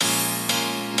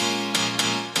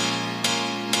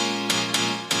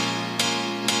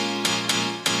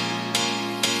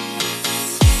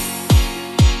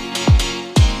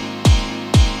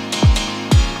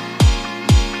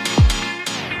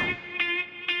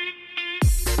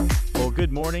Well,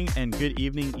 good morning and good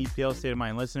evening, EPL State of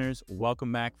Mind listeners.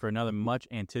 Welcome back for another much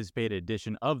anticipated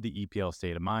edition of the EPL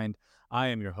State of Mind. I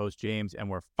am your host, James, and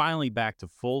we're finally back to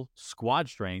full squad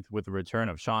strength with the return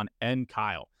of Sean and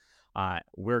Kyle.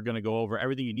 We're going to go over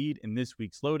everything you need in this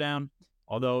week's Lowdown,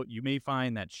 although you may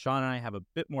find that Sean and I have a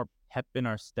bit more pep in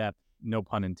our step, no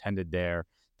pun intended there,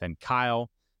 than Kyle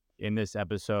in this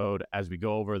episode as we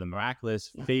go over the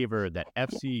miraculous favor that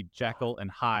FC Jekyll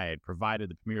and Hyde provided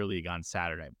the Premier League on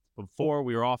Saturday. Before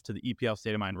we are off to the EPL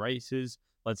State of Mind races,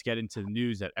 let's get into the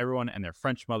news that everyone and their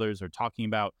French mothers are talking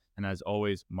about, and as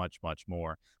always, much, much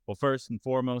more. Well, first and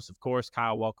foremost, of course,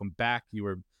 Kyle, welcome back. You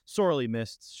were sorely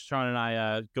missed. Sean and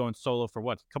I going solo for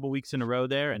a couple weeks in a row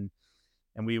there, and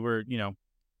we were,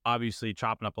 obviously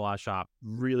chopping up a lot of shop,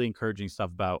 really encouraging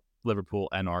stuff about Liverpool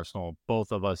and Arsenal,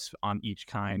 both of us on each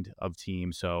kind of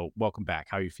team. So welcome back.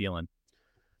 How are you feeling?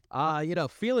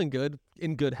 Feeling good,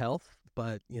 in good health,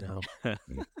 but, a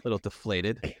little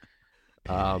deflated.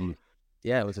 It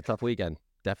was a tough weekend.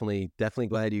 Definitely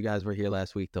glad you guys were here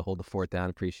last week to hold the fort down.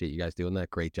 Appreciate you guys doing that.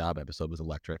 Great job. Episode was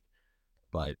electric.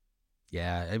 But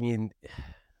yeah, I mean,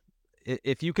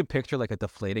 if you could picture like a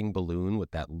deflating balloon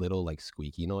with that little like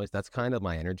squeaky noise, that's kind of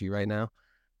my energy right now.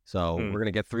 So we're going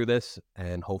to get through this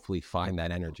and hopefully find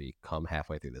that energy come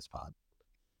halfway through this pod.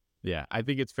 Yeah, I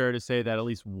think it's fair to say that at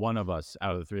least one of us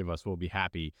out of the three of us will be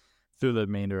happy through the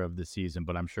remainder of the season,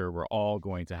 but I'm sure we're all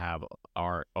going to have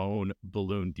our own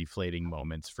balloon deflating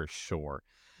moments for sure.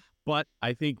 But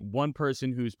I think one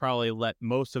person who's probably let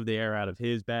most of the air out of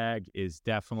his bag is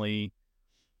definitely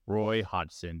Roy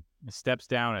Hodgson. He steps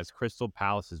down as Crystal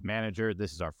Palace's manager.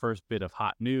 This is our first bit of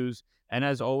hot news. And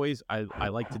as always, I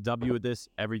like to dub you with this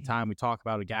every time we talk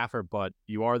about a gaffer, but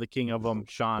you are the king of them.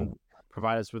 Sean,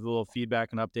 provide us with a little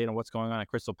feedback and update on what's going on at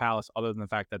Crystal Palace, other than the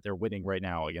fact that they're winning right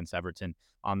now against Everton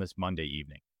on this Monday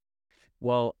evening.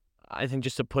 Well, I think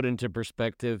just to put into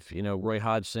perspective, Roy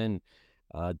Hodgson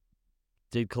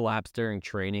did collapse during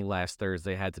training last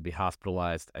Thursday, had to be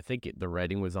hospitalized. I think the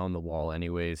writing was on the wall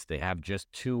anyways. They have just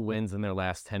 2 wins in their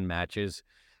last 10 matches.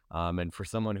 And for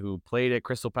someone who played at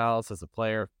Crystal Palace as a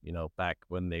player, back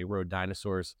when they rode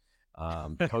dinosaurs,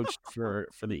 coached for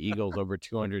the Eagles over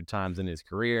 200 times in his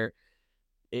career,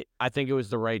 I think it was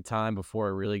the right time before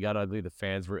it really got ugly. The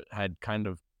fans had kind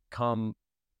of come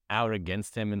out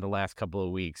against him in the last couple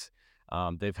of weeks.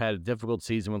 They've had a difficult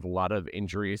season with a lot of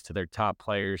injuries to their top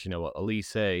players.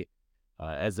 Elise,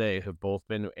 Eze have both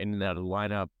been in and out of the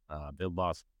lineup. They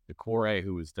lost Decore,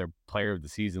 who was their player of the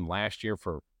season last year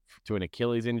to an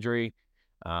Achilles injury.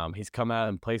 He's come out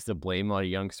and placed the blame on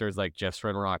youngsters like Jeff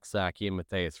Srenrock-Saki and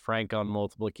Matthias Frank on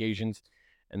multiple occasions.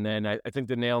 And then I think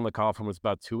the nail in the coffin was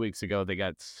about 2 weeks ago. They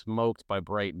got smoked by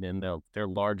Brighton in their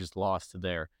largest loss to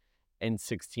their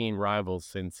N16 rivals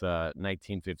since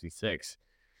 1956.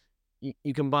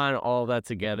 You combine all of that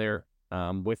together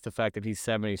with the fact that he's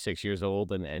 76 years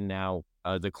old and now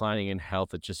declining in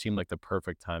health, it just seemed like the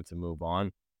perfect time to move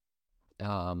on.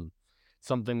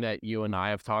 Something that you and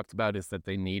I have talked about is that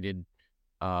they needed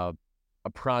a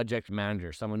project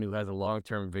manager, someone who has a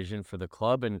long-term vision for the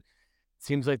club, and it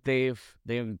seems like they've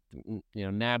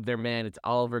nabbed their man. It's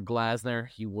Oliver Glasner.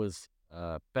 He was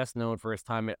best known for his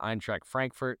time at Eintracht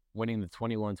Frankfurt, winning the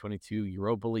 21-22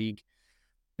 Europa League.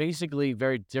 Basically,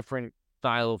 very different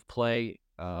style of play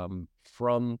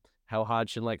from how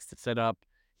Hodgson likes to set up.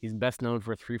 He's best known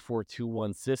for a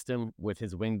 3-4-2-1 system, with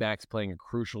his wingbacks playing a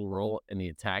crucial role in the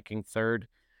attacking third.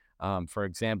 For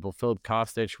example, Filip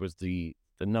Kostic was the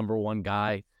number one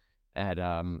guy at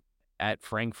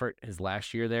Frankfurt his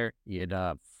last year there. He had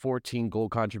 14 goal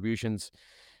contributions,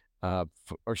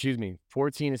 14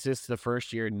 assists the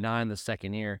first year, 9 the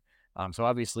second year. So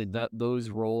obviously those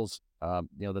roles, that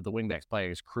the wingbacks play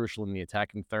is crucial in the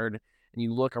attacking third. And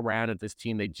you look around at this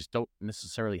team, they just don't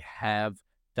necessarily have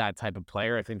that type of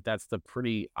player. I think that's the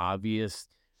pretty obvious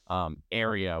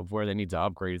area of where they need to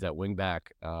upgrade is at wingback.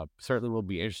 Certainly will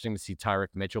be interesting to see Tyrick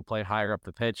Mitchell play higher up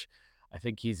the pitch. I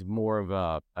think he's more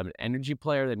of an energy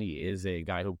player than he is a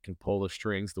guy who can pull the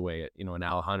strings the way, an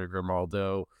Alejandro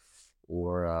Grimaldo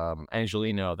or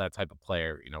Angelino, that type of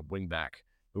player, wingback,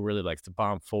 who really likes to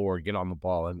bomb forward, get on the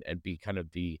ball, and be kind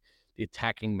of the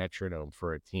attacking metronome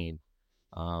for a team.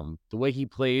 The way he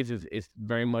plays is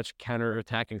very much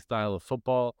counter-attacking style of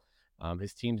football.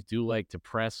 His teams do like to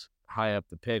press high up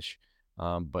the pitch,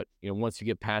 but once you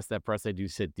get past that press, they do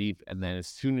sit deep, and then as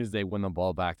soon as they win the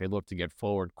ball back, they look to get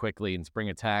forward quickly and spring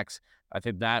attacks. I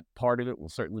think that part of it will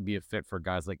certainly be a fit for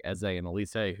guys like Eze and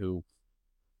Elise, who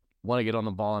want to get on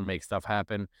the ball and make stuff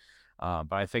happen.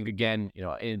 But I think, again,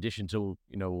 in addition to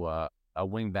a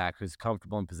wing back who's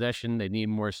comfortable in possession, they need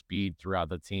more speed throughout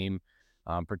the team,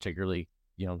 particularly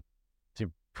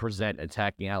to present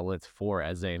attacking outlets for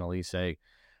Eze and Elise.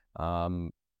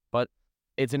 But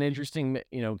it's an interesting,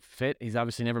 fit. He's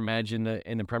obviously never managed in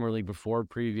the Premier League before.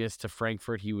 Previous to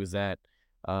Frankfurt, he was at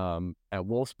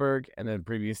Wolfsburg, and then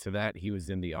previous to that, he was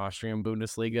in the Austrian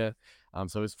Bundesliga.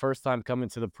 So his first time coming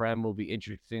to the Prem will be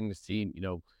interesting to see,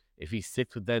 if he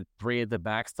sticks with that three at the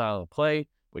back style of play,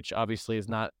 which obviously is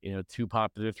not, too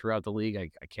popular throughout the league.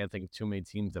 I can't think of too many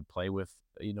teams that play with,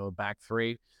 a back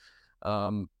three.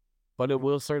 But it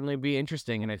will certainly be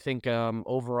interesting. And I think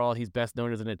overall, he's best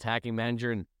known as an attacking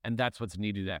manager, and that's what's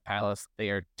needed at Palace. They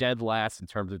are dead last in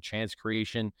terms of chance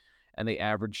creation, and they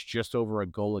average just over a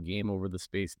goal a game over the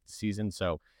space of the season.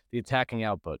 So the attacking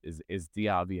output is the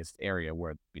obvious area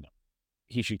where,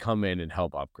 he should come in and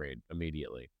help upgrade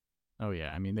immediately. Oh,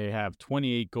 yeah. I mean, they have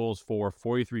 28 goals for,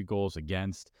 43 goals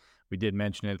against. We did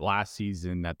mention it last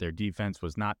season that their defense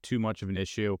was not too much of an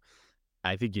issue.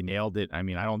 I think you nailed it. I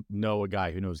mean, I don't know a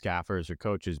guy who knows gaffers or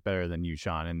coaches better than you,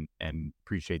 Sean, and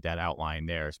appreciate that outline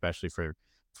there, especially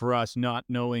for us not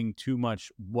knowing too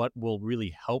much what will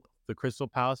really help the Crystal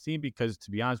Palace team, because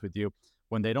to be honest with you,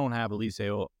 when they don't have Eze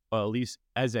or Elise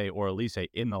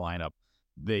in the lineup,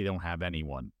 they don't have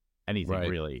anything Right.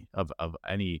 really of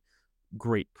any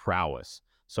great prowess.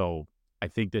 So I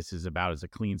think this is about as a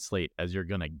clean slate as you're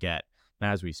going to get. And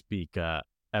as we speak,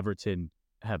 Everton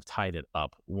have tied it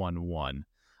up 1-1,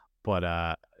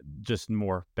 but just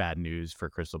more bad news for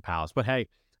Crystal Palace. But hey,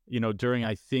 during,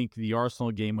 I think, the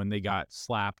Arsenal game when they got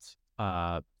slapped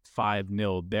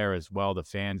 5-0 there as well, the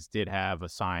fans did have a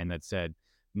sign that said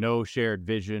no shared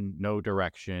vision, no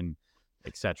direction,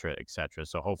 etc., etc.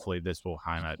 So hopefully this will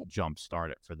kind of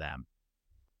jumpstart it for them.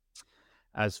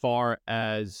 As far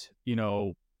as,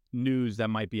 news that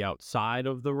might be outside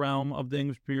of the realm of the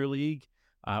English Premier League,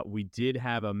 we did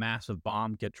have a massive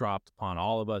bomb get dropped upon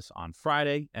all of us on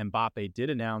Friday. Mbappe did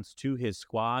announce to his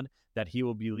squad that he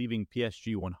will be leaving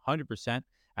PSG 100%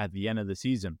 at the end of the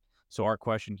season. So our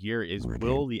question here is,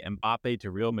 will the Mbappe to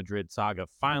Real Madrid saga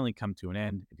finally come to an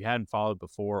end? If you hadn't followed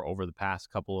before over the past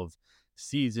couple of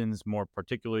seasons, more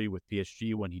particularly with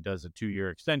PSG when he does a 2-year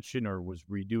extension or was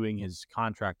redoing his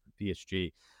contract with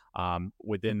PSG,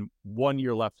 within 1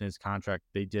 year left in his contract,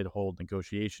 they did hold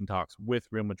negotiation talks with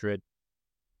Real Madrid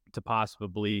to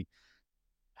possibly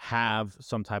have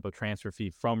some type of transfer fee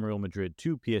from Real Madrid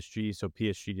to PSG, so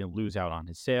PSG didn't lose out on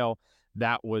his sale.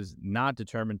 That was not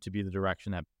determined to be the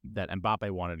direction that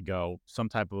Mbappe wanted to go. Some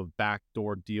type of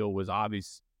backdoor deal was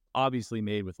obviously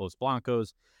made with Los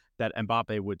Blancos, that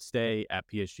Mbappe would stay at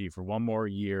PSG for 1 more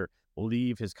year,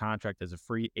 leave his contract as a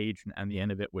free agent at the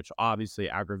end of it, which obviously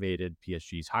aggravated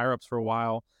PSG's higher-ups for a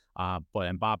while. But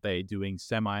Mbappe doing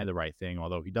semi the right thing,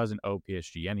 although he doesn't owe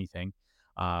PSG anything.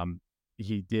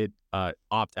 He did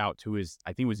opt out to his,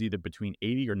 I think it was either between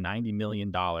 $80 or $90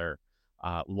 million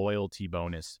loyalty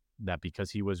bonus, that because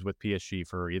he was with PSG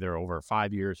for either over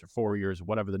 5 years or 4 years,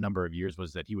 whatever the number of years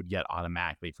was, that he would get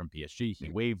automatically from PSG. He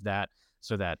waived that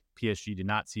so that PSG did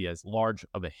not see as large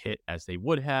of a hit as they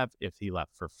would have if he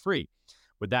left for free.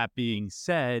 With that being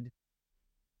said,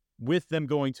 with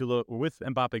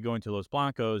Mbappe going to Los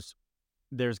Blancos,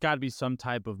 there's got to be some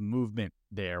type of movement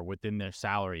there within their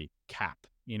salary cap.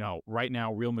 Right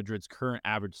now, Real Madrid's current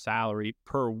average salary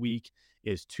per week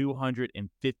is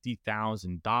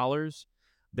 $250,000.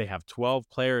 They have 12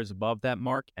 players above that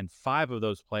mark, and 5 of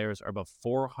those players are above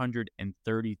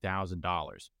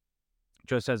 $430,000.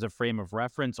 Just as a frame of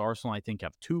reference, Arsenal, I think,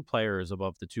 have 2 players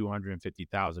above the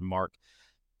 250,000 mark.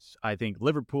 I think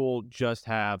Liverpool just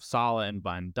have Salah and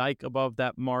Van Dijk above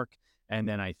that mark, and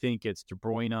then I think it's De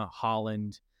Bruyne,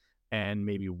 Haaland, and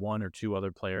maybe 1 or 2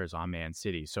 other players on Man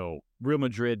City. So Real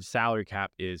Madrid's salary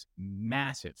cap is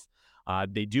massive.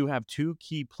 They do have 2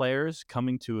 key players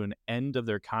coming to an end of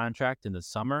their contract in the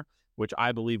summer, which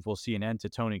I believe will see an end to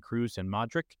Toni Kroos and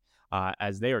Modric,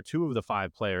 as they are 2 of the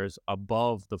 5 players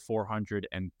above the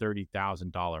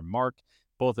 $430,000 mark.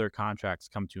 Both their contracts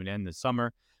come to an end this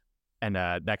summer. And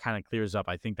that kind of clears up,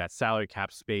 I think, that salary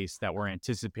cap space that we're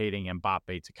anticipating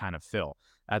Mbappe to kind of fill.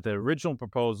 At the original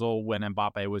proposal, when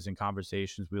Mbappe was in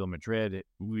conversations with Real Madrid,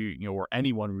 or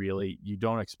anyone really, you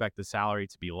don't expect the salary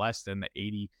to be less than the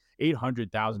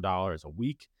 $800,000 a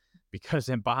week, because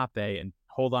Mbappe, and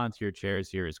hold on to your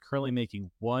chairs here, is currently making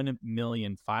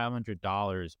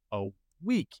 $1,500,000 a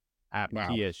week at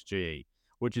PSG,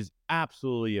 which is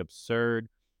absolutely absurd.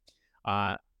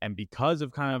 And because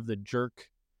of kind of the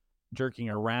jerking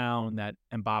around that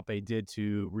Mbappe did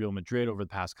to Real Madrid over the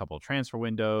past couple of transfer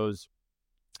windows,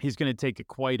 he's going to take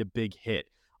quite a big hit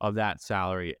of that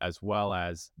salary, as well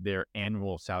as their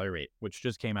annual salary rate, which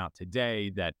just came out today,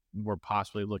 that we're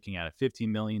possibly looking at a $15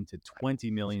 million to $20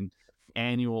 million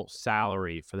annual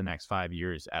salary for the next 5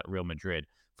 years at Real Madrid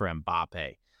for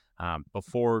Mbappe.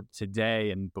 Before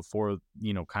today and before,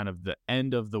 kind of the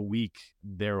end of the week,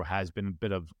 there has been a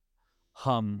bit of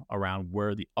hum around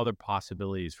where the other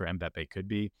possibilities for Mbappe could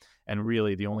be. And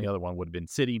really, the only other one would have been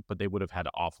City, but they would have had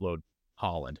to offload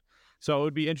Haaland. So it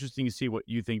would be interesting to see what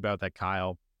you think about that,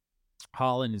 Kyle.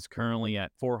 Haaland is currently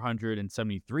at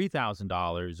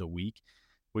 $473,000 a week.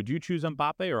 Would you choose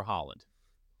Mbappe or Haaland?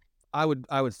 I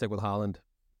would stick with Haaland.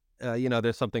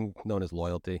 There's something known as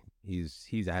loyalty.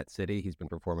 He's at City. He's been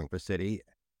performing for City.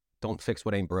 Don't fix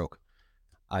what ain't broke.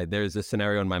 There's a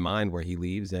scenario in my mind where he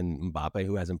leaves and Mbappe,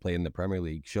 who hasn't played in the Premier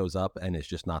League, shows up and is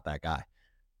just not that guy.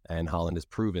 And Haaland has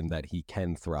proven that he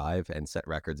can thrive and set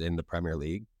records in the Premier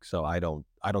League. So I don't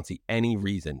see any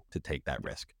reason to take that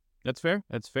risk. That's fair.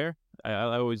 I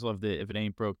always love the if it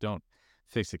ain't broke, don't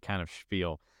fix it kind of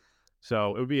spiel.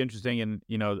 So it would be interesting. And,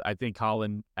 I think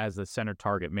Haaland as the center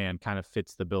target man kind of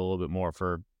fits the bill a little bit more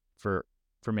for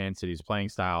Man City's playing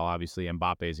style. Obviously,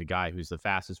 Mbappe is a guy who's the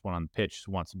fastest one on the pitch,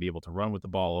 who wants to be able to run with the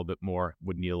ball a little bit more,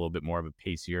 would need a little bit more of a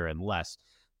pacier and less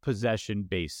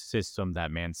possession-based system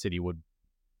that Man City would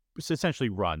essentially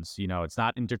runs. It's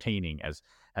not entertaining as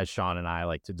Sean and I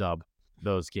like to dub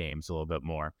those games a little bit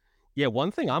more. Yeah,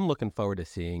 one thing I'm looking forward to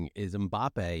seeing is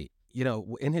Mbappe.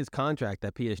 In his contract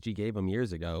that PSG gave him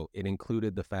years ago, it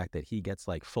included the fact that he gets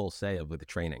like full say of the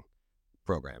training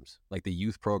programs, like the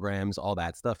youth programs, all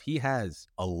that stuff. He has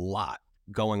a lot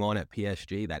going on at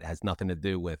PSG that has nothing to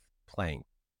do with playing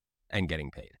and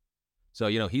getting paid. So,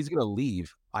 he's going to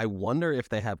leave. I wonder if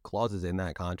they have clauses in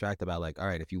that contract about like, all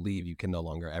right, if you leave, you can no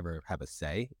longer ever have a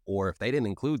say. Or if they didn't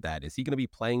include that, is he going to be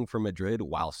playing for Madrid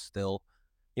while still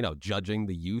judging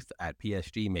the youth at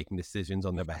PSG, making decisions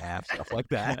on their behalf, stuff like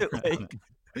that?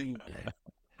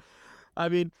 I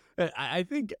mean, I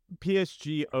think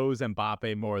PSG owes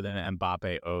Mbappe more than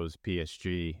Mbappe owes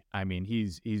PSG. I mean,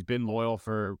 he's been loyal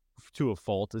to a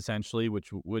fault, essentially,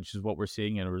 which is what we're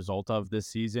seeing in a result of this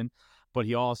season. But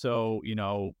he also,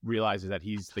 realizes that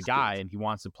he's the guy and he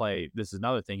wants to play. This is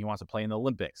another thing. He wants to play in the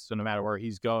Olympics. So no matter where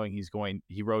he's going,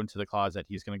 he wrote into the clause that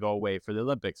he's going to go away for the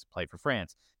Olympics, play for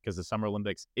France, because the Summer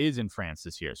Olympics is in France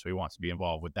this year. So he wants to be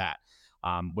involved with that,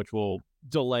 which will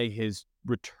delay his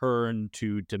return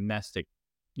to domestic,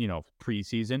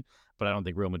 preseason. But I don't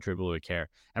think Real Madrid will really care.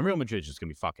 And Real Madrid is just going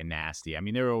to be fucking nasty. I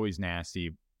mean, they're always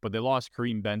nasty, but they lost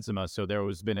Karim Benzema. So there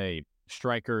has been a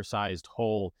striker-sized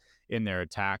hole in their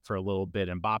attack for a little bit.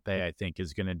 Mbappe, I think,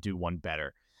 is going to do one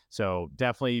better. So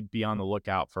definitely be on the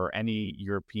lookout for any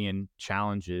European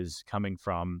challenges coming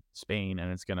from Spain.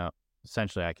 And it's going to,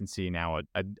 essentially, I can see now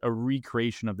a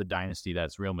recreation of the dynasty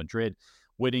that's Real Madrid,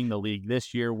 winning the league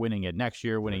this year, winning it next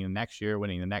year, winning the next year,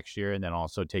 winning the next year, and then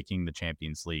also taking the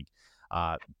Champions League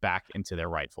back into their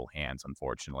rightful hands,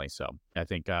 unfortunately. So I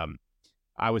think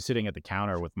I was sitting at the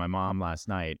counter with my mom last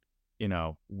night,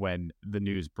 when the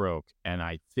news broke, and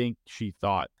I think she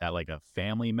thought that like a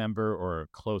family member or a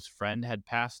close friend had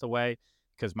passed away,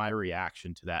 because my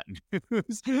reaction to that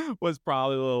news was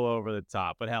probably a little over the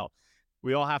top. But hell,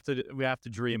 we have to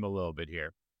dream a little bit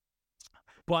here.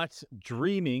 But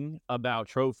dreaming about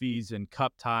trophies and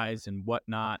cup ties and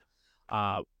whatnot,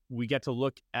 we get to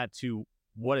look at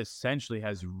what essentially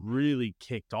has really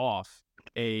kicked off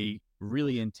a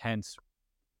really intense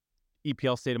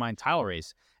EPL State of Mind title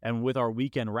race. And with our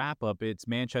weekend wrap-up, it's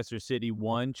Manchester City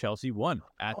 1, Chelsea 1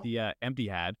 at the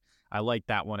Etihad. I like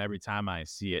that one every time I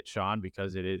see it, Sean,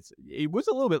 because it was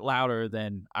a little bit louder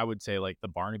than, I would say, like the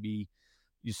Barnaby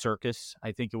circus.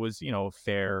 I think it was, a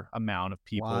fair amount of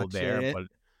people there. But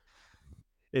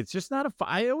it's just not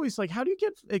I always like, how do you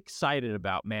get excited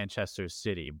about Manchester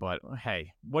City? But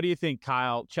hey, what do you think,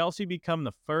 Kyle? Chelsea become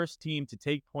the first team to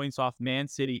take points off Man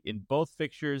City in both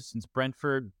fixtures since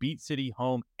Brentford beat City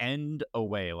home and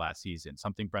away last season.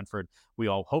 Something Brentford, we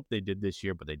all hoped they did this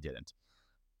year, but they didn't.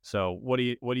 So what do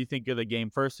you think of the game?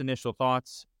 First initial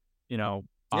thoughts,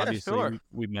 obviously sure.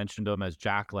 we mentioned them as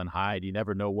Jekyll and Hyde. You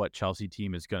never know what Chelsea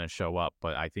team is going to show up,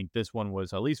 but I think this one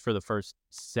was, at least for the first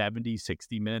 70,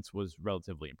 60 minutes, was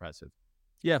relatively impressive.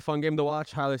 Yeah, fun game to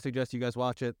watch. Highly suggest you guys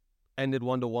watch it. Ended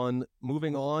 1-1.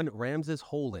 Moving on, Ramses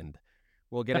Holland.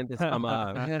 We'll get into some...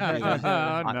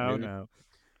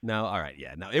 No, all right,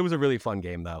 yeah. No, it was a really fun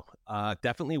game, though.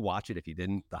 Definitely watch it if you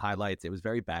didn't. The highlights, it was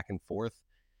very back and forth.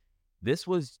 This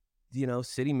was...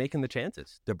 City making the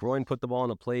chances. De Bruyne put the ball on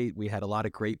the plate. We had a lot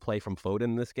of great play from Foden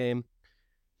in this game.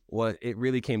 What it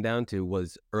really came down to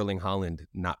was Erling Haaland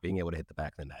not being able to hit the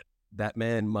back of the net. That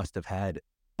man must have had,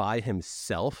 by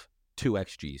himself, 2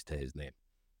 XGs to his name.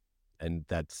 And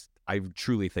I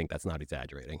truly think that's not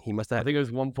exaggerating. He must have had... I think it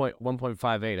was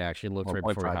 1.58, actually. Looked right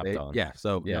before he hopped on. Yeah,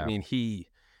 so, yeah. I mean,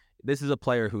 This is a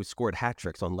player who scored hat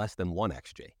tricks on less than 1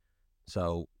 XG.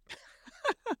 So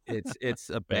it's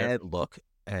a bad look.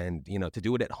 And, to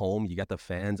do it at home, you got the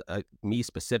fans. Me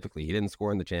specifically, he didn't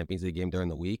score in the Champions League game during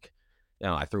the week.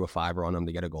 I threw a fiver on him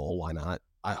to get a goal. Why not?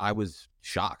 I was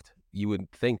shocked. You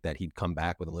would think that he'd come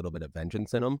back with a little bit of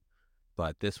vengeance in him,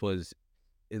 but this was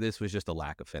just a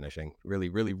lack of finishing. Really,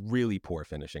 really, really poor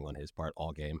finishing on his part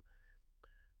all game.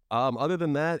 Other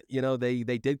than that,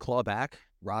 they did claw back.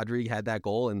 Rodri had that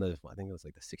goal in I think it was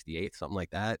like the 68th, something like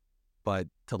that. But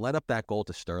to let up that goal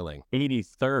to Sterling,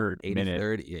 83rd minute,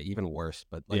 83rd, yeah, even worse.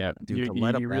 But dude, to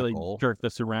let up you that really goal, jerked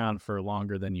this around for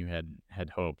longer than you had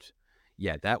hoped.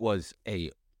 Yeah, that was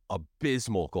a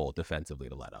abysmal goal defensively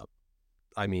to let up.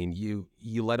 I mean, you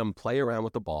let him play around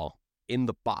with the ball in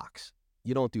the box.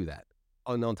 You don't do that.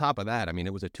 And on top of that, I mean,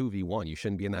 it was a 2v1. You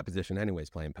shouldn't be in that position anyways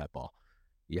playing pet ball.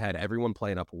 You had everyone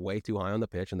playing up way too high on the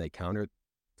pitch, and they countered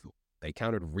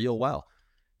real well.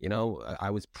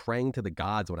 I was praying to the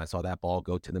gods when I saw that ball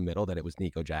go to the middle that it was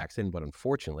Nico Jackson, but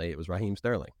unfortunately it was Raheem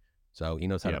Sterling. So he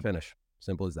knows how to finish.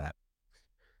 Simple as that.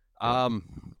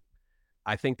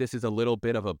 I think this is a little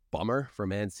bit of a bummer for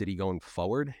Man City going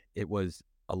forward. It was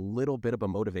a little bit of a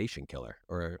motivation killer,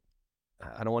 or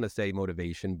I don't want to say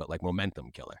motivation, but like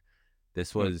momentum killer.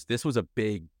 This was a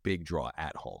big, big draw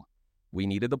at home. We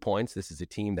needed the points. This is a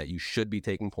team that you should be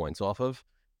taking points off of.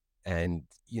 And,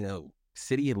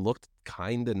 City had looked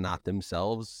kind of not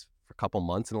themselves for a couple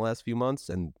months in the last few months,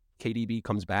 and KDB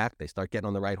comes back. They start getting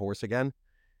on the right horse again.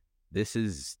 This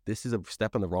is a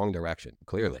step in the wrong direction,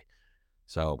 clearly.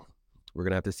 So we're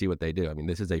going to have to see what they do. I mean,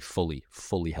 this is a fully,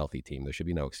 fully healthy team. There should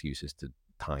be no excuses to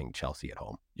tying Chelsea at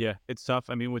home. Yeah, it's tough.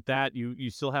 I mean, with that, you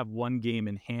still have one game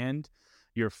in hand.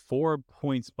 You're 4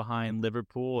 points behind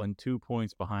Liverpool and 2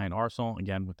 points behind Arsenal,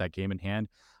 again, with that game in hand.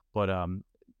 But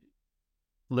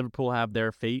Liverpool have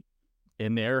their fate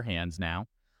in their hands now.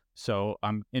 So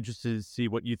I'm interested to see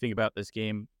what you think about this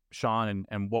game, Sean,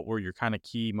 and what were your kind of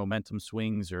key momentum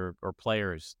swings or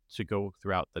players to go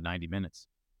throughout the 90 minutes.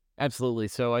 Absolutely.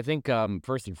 So I think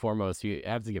first and foremost, you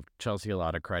have to give Chelsea a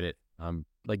lot of credit.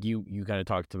 Like you kind of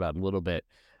talked about a little bit,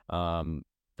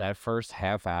 that first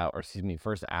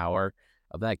hour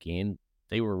of that game,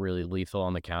 they were really lethal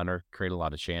on the counter, create a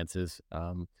lot of chances.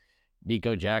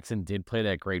 Nico Jackson did play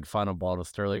that great final ball to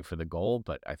Sterling for the goal,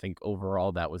 but I think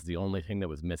overall that was the only thing that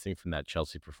was missing from that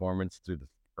Chelsea performance through the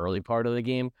early part of the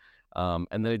game. And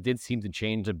then it did seem to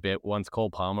change a bit once Cole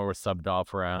Palmer was subbed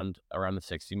off around the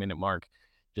 60-minute mark.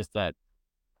 Just that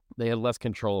they had less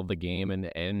control of the game,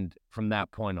 and from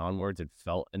that point onwards, it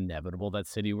felt inevitable that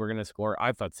City were going to score.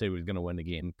 I thought City was going to win the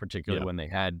game, particularly when they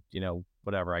had,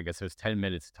 I guess it was 10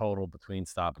 minutes total between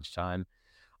stoppage time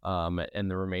and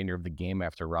the remainder of the game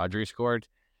after Rodri scored.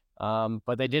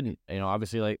 But they didn't.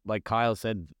 Obviously, like Kyle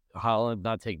said, Haaland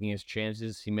not taking his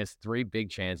chances. He missed 3 big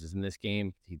chances in this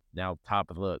game. He's now top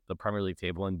of the Premier League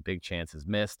table in big chances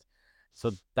missed.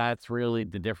 So that's really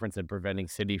the difference in preventing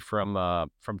City from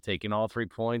taking all 3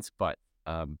 points. But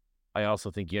I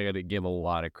also think you got to give a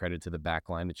lot of credit to the back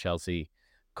line of Chelsea.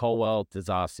 Colwell,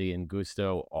 Disasi, and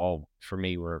Gusto, all for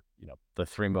me were the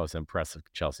 3 most impressive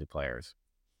Chelsea players.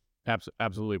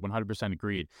 Absolutely, 100%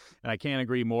 agreed. And I can't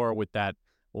agree more with that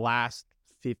last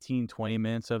 15, 20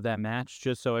 minutes of that match.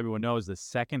 Just so everyone knows, the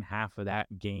second half of that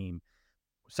game,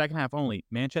 second half only,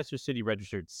 Manchester City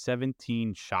registered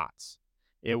 17 shots.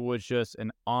 It was just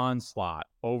an onslaught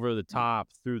over the top,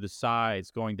 through the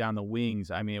sides, going down the wings.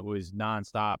 I mean, it was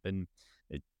nonstop. And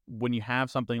when you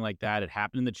have something like that, it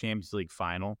happened in the Champions League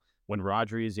final, when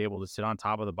Rodri is able to sit on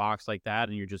top of the box like that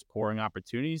and you're just pouring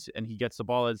opportunities and he gets the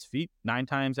ball at his feet, 9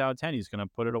 times out of 10, he's going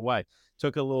to put it away.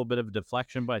 Took a little bit of a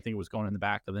deflection, but I think it was going in the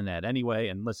back of the net anyway.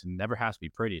 And listen, it never has to be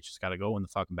pretty. It's just got to go in the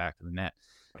fucking back of the net.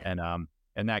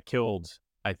 And that killed,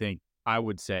 I think, I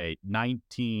would say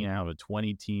 19 out of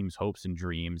 20 teams' hopes and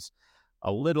dreams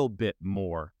a little bit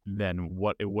more than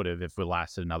what it would have if it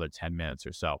lasted another 10 minutes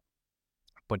or so.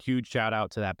 But huge shout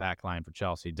out to that back line for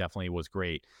Chelsea. Definitely was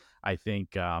great. I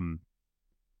think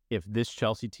if this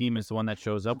Chelsea team is the one that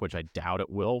shows up, which I doubt it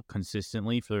will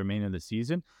consistently for the remainder of the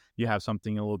season, you have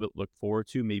something a little bit to look forward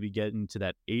to, maybe getting to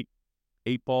that eight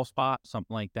ball spot,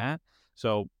 something like that.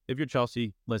 So if you're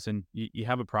Chelsea, listen, you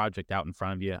have a project out in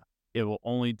front of you. It will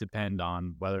only depend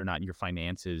on whether or not your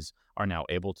finances are now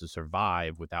able to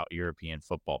survive without European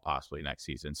football possibly next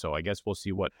season. So I guess we'll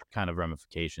see what kind of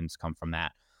ramifications come from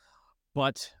that.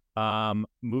 But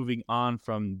moving on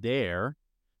from there,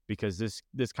 because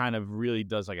this kind of really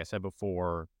does, like I said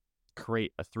before,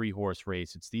 create a 3-horse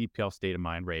race. It's the EPL State of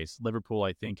Mind race. Liverpool,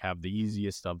 I think, have the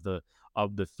easiest of the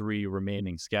 3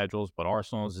 remaining schedules, but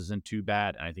Arsenal's isn't too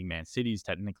bad. And I think Man City's,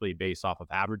 technically based off of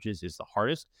averages, is the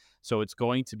hardest. So it's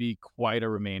going to be quite a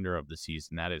remainder of the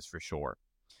season, that is for sure.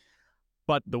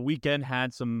 But the weekend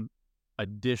had some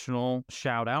additional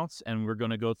shout outs, and we're going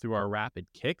to go through our rapid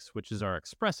kicks, which is our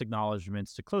express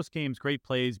acknowledgments to close games, great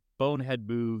plays, bonehead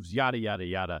moves, yada, yada,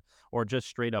 yada, or just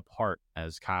straight up heart,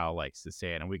 as Kyle likes to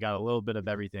say it. And we got a little bit of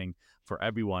everything for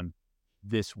everyone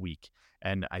this week.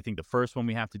 And I think the first one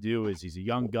we have to do is he's a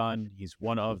young gun. He's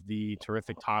one of the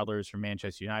terrific toddlers from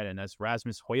Manchester United, and that's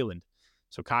Rasmus Højlund.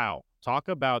 So, Kyle, talk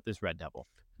about this Red Devil.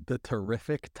 The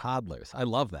terrific toddlers. I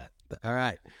love that. All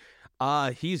right.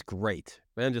 He's great.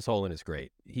 Rasmus Højlund is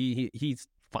great. He's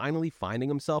finally finding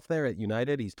himself there at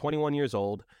United. He's 21 years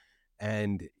old,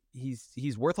 and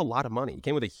he's worth a lot of money. He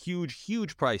came with a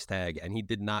huge price tag, and he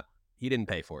didn't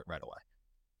pay for it right away.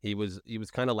 He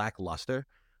was kind of lackluster,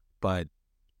 but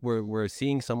we're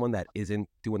seeing someone that isn't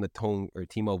doing the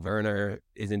Timo Werner,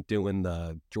 isn't doing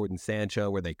the Jordan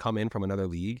Sancho, where they come in from another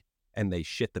league and they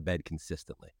shit the bed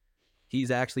consistently. He's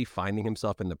actually finding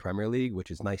himself in the Premier League,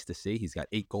 which is nice to see. He's got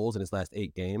 8 goals in his last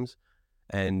 8 games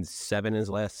and 7 in his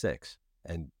last 6.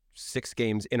 And 6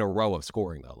 games in a row of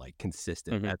scoring, though, like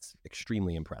consistent. Mm-hmm. That's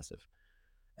extremely impressive.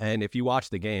 And if you watch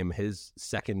the game, his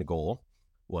second goal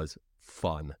was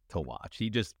fun to watch. He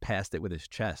just passed it with his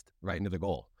chest right into the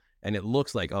goal. And it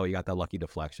looks like, oh, he got that lucky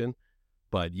deflection.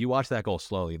 But you watch that goal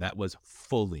slowly. That was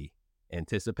fully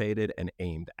anticipated and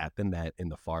aimed at the net in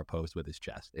the far post with his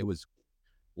chest. It was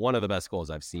one of the best goals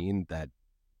I've seen that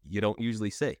you don't usually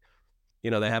see.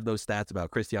 You know, they have those stats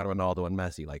about Cristiano Ronaldo and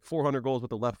Messi, like 400 goals with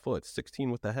the left foot, 16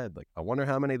 with the head. Like, I wonder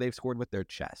how many they've scored with their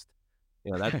chest.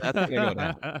 You know, that's going to go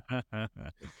down.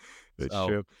 That's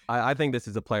true. I think this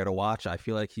is a player to watch. I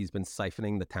feel like he's been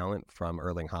siphoning the talent from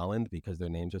Erling Haaland because their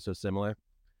names are so similar.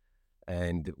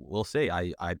 And we'll see.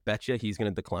 I bet you he's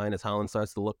going to decline as Haaland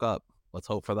starts to look up. Let's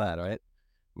hope for that, right?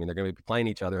 I mean, they're going to be playing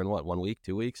each other in 1 week,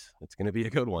 2 weeks? It's going to be a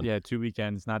good one. Yeah, 2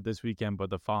 weekends. Not this weekend, but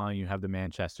the following, you have the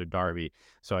Manchester Derby.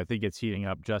 So I think it's heating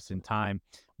up just in time.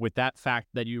 With that fact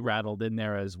that you rattled in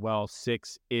there as well,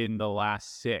 6 in the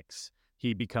last 6.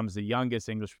 He becomes the youngest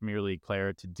English Premier League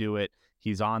player to do it.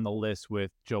 He's on the list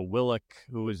with Joe Willock,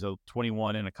 who is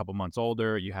 21 and a couple months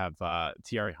older. You have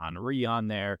Thierry Henry on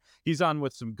there. He's on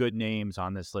with some good names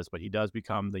on this list, but he does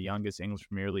become the youngest English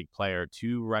Premier League player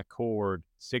to record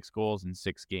 6 goals in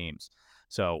 6 games.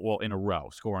 So, well, in a row,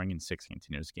 scoring in 6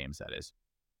 continuous games, that is.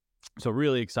 So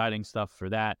really exciting stuff for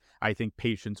that. I think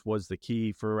patience was the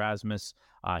key for Erasmus.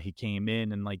 He came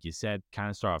in and, like you said, kind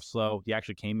of started off slow. He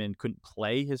actually came in, couldn't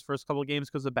play his first couple of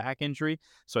games because of back injury.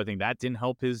 So I think that didn't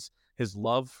help his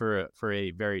love for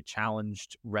a very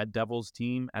challenged Red Devils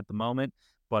team at the moment.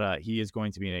 But he is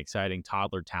going to be an exciting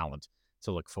toddler talent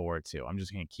to look forward to. I'm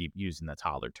just going to keep using the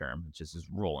toddler term, which is just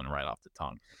rolling right off the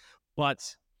tongue.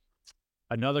 But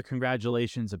another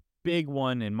congratulations, a big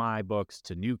one in my books,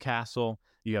 to Newcastle.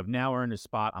 You have now earned a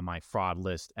spot on my fraud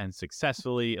list and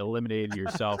successfully eliminated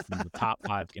yourself from the top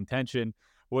 5 contention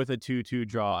with a 2-2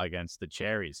 draw against the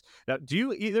Cherries. Now,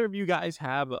 do either of you guys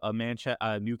have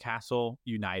a Newcastle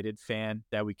United fan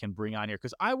that we can bring on here?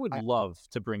 Because I would love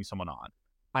to bring someone on.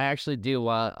 I actually do.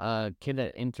 A kid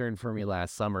that interned for me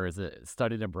last summer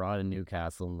studied abroad in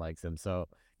Newcastle and likes him. So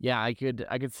yeah, I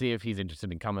could see if he's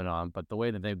interested in coming on. But the way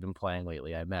that they've been playing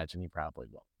lately, I imagine he probably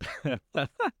will.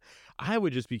 I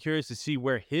would just be curious to see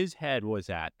where his head was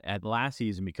at last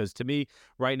season, because to me,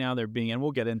 right now they're being, and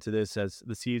we'll get into this as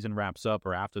the season wraps up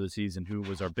or after the season, who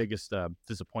was our biggest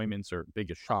disappointments or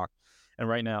biggest shock. And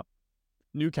right now,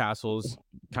 Newcastle's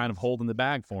kind of holding the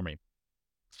bag for me.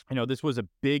 You know, this was a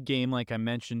big game, like I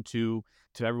mentioned to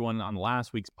everyone on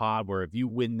last week's pod, where if you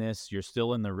win this, you're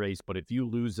still in the race. But if you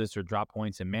lose this or drop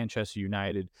points in Manchester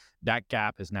United, that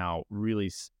gap is now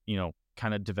really,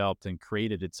 kind of developed and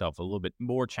created itself a little bit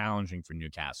more challenging for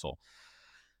Newcastle.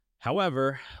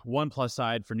 However, one plus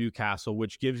side for Newcastle,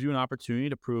 which gives you an opportunity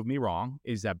to prove me wrong,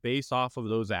 is that based off of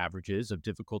those averages of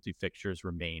difficulty fixtures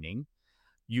remaining,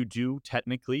 you do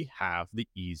technically have the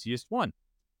easiest one.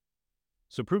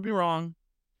 So prove me wrong,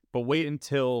 but wait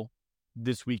until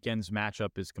this weekend's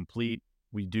matchup is complete.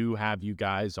 We do have you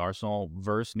guys, Arsenal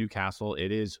versus Newcastle.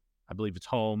 It is, I believe it's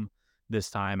home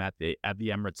this time at the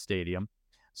Emirates Stadium.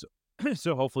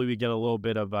 So hopefully we get a little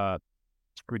bit of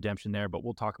redemption there, but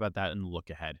we'll talk about that in the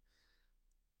look ahead.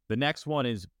 The next one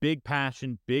is big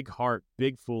passion, big heart,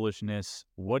 big foolishness.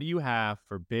 What do you have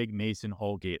for big Mason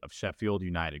Holgate of Sheffield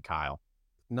United, Kyle?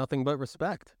 Nothing but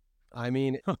respect. I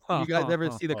mean, you guys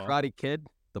ever see the Karate Kid,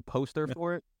 the poster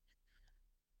for it?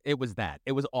 it was that.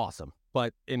 It was awesome.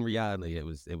 But in reality, it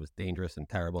was dangerous and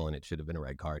terrible, and it should have been a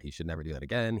red card. He should never do that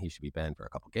again. He should be banned for a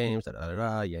couple games. Da, da, da,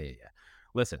 da. Yeah.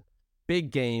 Listen,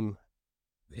 big game.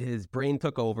 His brain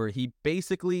took over. He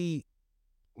basically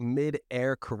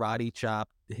mid-air karate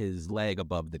chopped his leg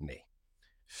above the knee.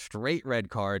 Straight red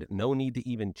card. No need to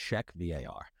even check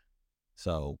VAR.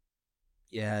 So,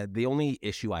 yeah, the only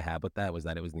issue I have with that was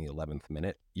that it was in the 11th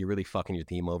minute. You're really fucking your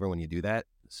team over when you do that.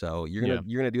 So you're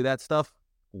gonna do that stuff.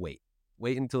 Wait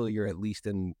until you're at least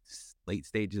in late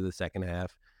stages of the second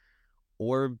half,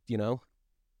 or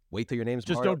wait till your name's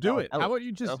just Mario don't do it. How about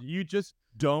you just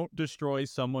don't destroy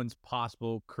someone's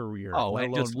possible career? Oh, let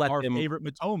and alone just let our them favorite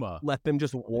Matoma. let them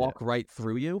just walk right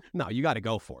through you. No, you got to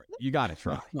go for it. You got to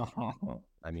try.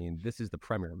 I mean, this is the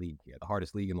Premier League here, the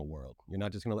hardest league in the world. You're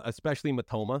not just gonna, especially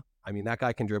Matoma. I mean, that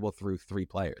guy can dribble through 3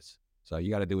 players. So you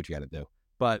got to do what you got to do.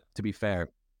 But to be fair,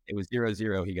 it was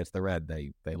 0-0. He gets the red.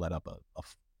 They let up a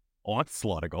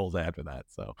onslaught of goals after that.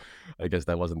 So I guess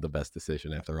that wasn't the best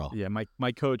decision after all. Yeah,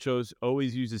 my coach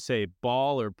always used to say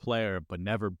ball or player, but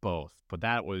never both. But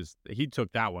he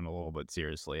took that one a little bit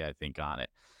seriously, I think, on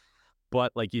it.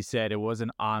 But like you said, it was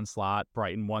an onslaught.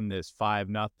 Brighton won this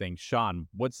 5-0. Sean,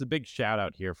 what's the big shout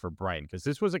out here for Brighton? Because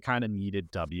this was a kind of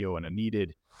needed W and a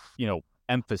needed,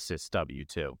 emphasis W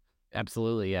too.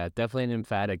 Absolutely, yeah. Definitely an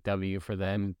emphatic W for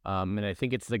them. And I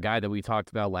think it's the guy that we talked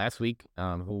about last week,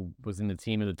 who was in the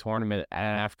team of the tournament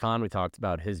at AFCON. We talked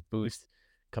about his boost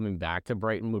coming back to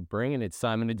Brighton would bring, and it's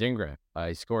Simon Adingra.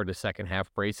 He scored a second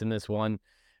half brace in this one,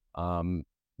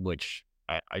 which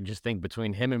I just think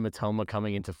between him and Matoma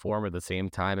coming into form at the same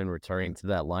time and returning to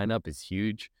that lineup is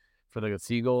huge for the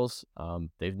Seagulls.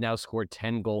 They've now scored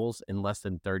 10 goals in less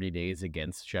than 30 days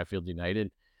against Sheffield United.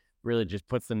 Really just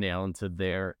puts the nail into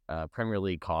their Premier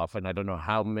League coffin. I don't know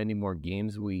how many more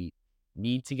games we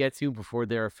need to get to before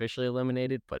they're officially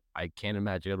eliminated, but I can't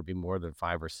imagine it'll be more than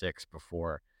 5 or 6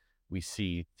 before we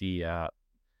see the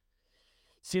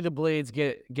Blades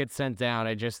get sent down.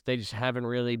 They just haven't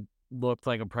really looked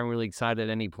like a Premier League side at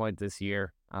any point this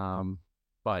year.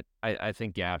 But I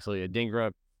think, yeah, absolutely.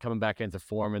 Adingra coming back into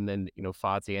form, and then,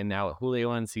 Fati, and now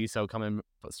Julio Enciso coming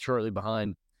shortly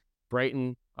behind.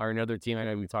 Brighton are another team. I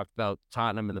know we talked about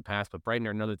Tottenham in the past, but Brighton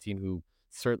are another team who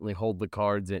certainly hold the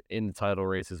cards in the title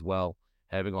race as well,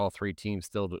 having all 3 teams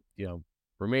still,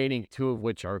 remaining, 2 of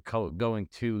which are going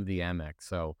to the Amex.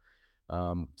 So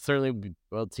certainly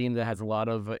a team that has a lot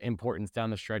of importance down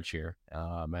the stretch here,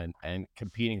 and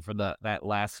competing for that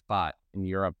last spot in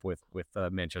Europe with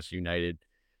Manchester United,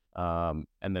 and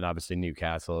then obviously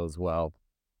Newcastle as well.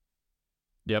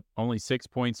 Yep, only 6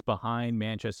 points behind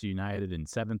Manchester United in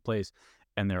 7th place,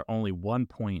 and they're only 1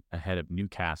 point ahead of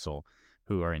Newcastle,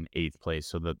 who are in 8th place.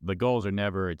 So the goals are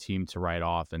never a team to write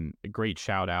off, and a great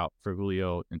shout out for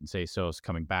Julio Enciso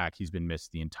coming back. He's been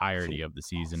missed the entirety of the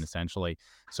season, essentially.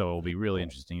 So it'll be really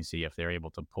interesting to see if they're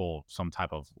able to pull some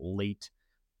type of late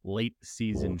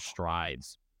season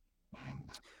strides.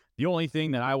 The only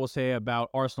thing that I will say about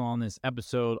Arsenal on this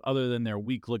episode, other than their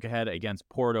weak look ahead against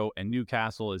Porto and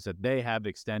Newcastle, is that they have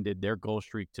extended their goal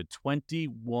streak to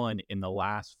 21 in the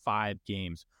last 5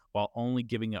 games, while only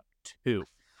giving up 2.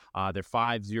 Their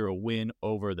 5-0 win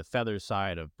over the Feathers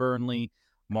side of Burnley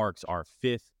marks our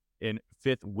fifth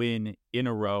win in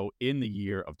a row in the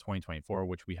year of 2024,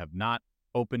 which we have not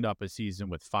opened up a season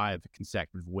with 5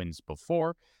 consecutive wins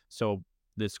before. So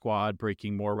this squad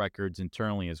breaking more records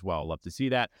internally as well. Love to see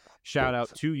that. Shout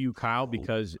out to you, Kyle,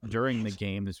 because during the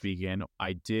game this weekend,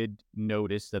 I did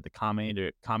notice that the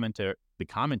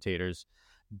commentators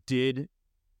did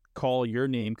call your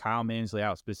name, Kyle Mansley,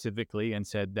 out specifically, and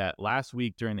said that last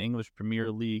week during the English Premier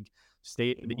League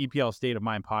the EPL State of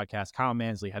Mind podcast, Kyle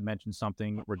Mansley had mentioned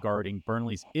something regarding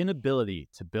Burnley's inability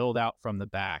to build out from the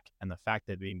back and the fact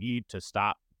that they need to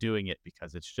stop doing it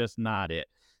because it's just not it.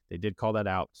 They did call that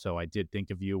out, so I did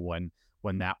think of you when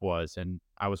that was, and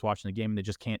I was watching the game and they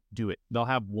just can't do it. They'll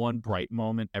have one bright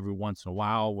moment every once in a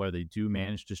while where they do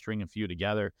manage to string a few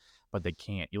together, but they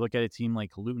can't. You look at a team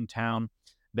like Luton Town,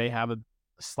 they have a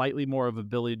slightly more of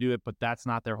ability to do it, but that's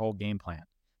not their whole game plan.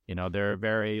 They're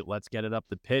very, let's get it up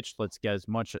the pitch, let's get as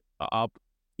much up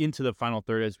into the final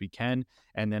third as we can,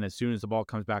 and then as soon as the ball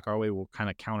comes back our way, we'll kind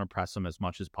of counter press them as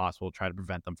much as possible, try to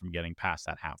prevent them from getting past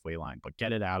that halfway line, but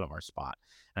get it out of our spot.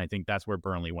 And I think that's where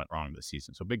Burnley went wrong this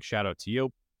season. So big shout out to you.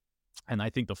 And I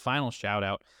think the final shout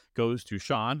out goes to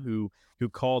Sean, who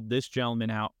called this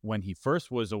gentleman out when he first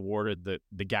was awarded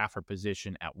the gaffer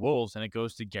position at Wolves, and it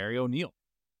goes to Gary O'Neill.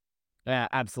 Yeah,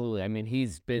 absolutely. I mean,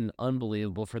 he's been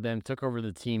unbelievable for them. Took over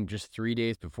the team just 3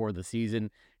 days before the season,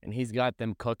 and he's got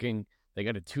them cooking. They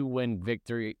got a 2-1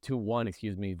 victory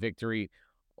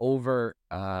over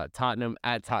Tottenham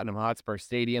at Tottenham Hotspur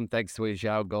Stadium, thanks to a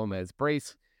João Gomez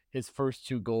brace, his first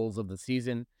 2 goals of the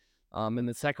season. And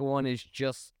the second one is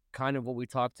just kind of what we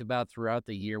talked about throughout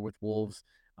the year with Wolves.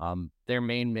 Their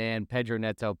main man, Pedro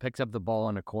Neto, picks up the ball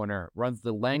on a corner, runs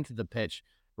the length of the pitch,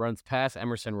 runs past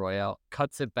Emerson Royale,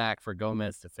 cuts it back for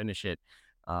Gomez to finish it.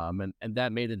 And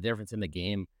that made a difference in the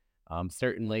game.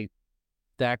 Certainly,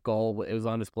 that goal, it was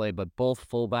on display, but both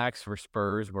fullbacks for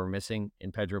Spurs were missing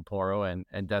in Pedro Porro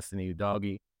and Destiny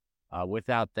Udogie.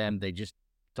 Without them, they just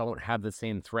don't have the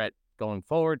same threat going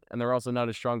forward, and they're also not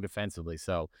as strong defensively.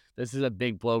 So this is a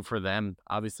big blow for them.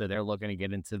 Obviously, they're looking to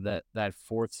get into that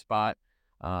 4th spot.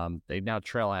 They now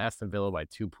trail Aston Villa by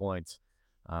 2 points.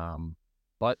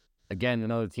 But again,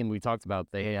 another team we talked about,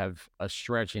 they have a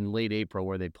stretch in late April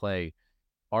where they play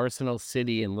Arsenal,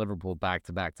 City, and Liverpool back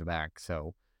to back to back.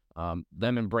 So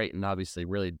them and Brighton obviously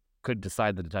really could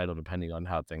decide the title depending on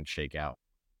how things shake out.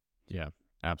 Yeah,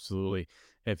 absolutely.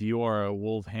 If you are a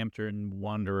Wolverhampton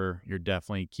Wanderer, you're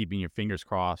definitely keeping your fingers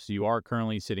crossed. You are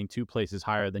currently sitting 2 places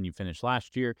higher than you finished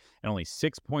last year and only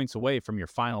 6 points away from your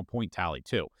final point tally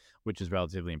too, which is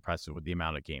relatively impressive with the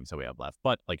amount of games that we have left.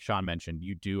 But like Sean mentioned,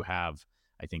 you do have,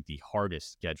 I think, the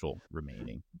hardest schedule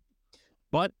remaining.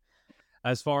 But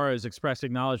as far as express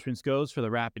acknowledgments goes for the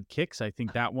rapid kicks, I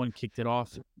think that one kicked it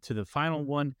off to the final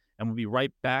one. And we'll be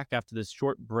right back after this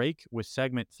short break with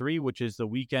segment 3, which is the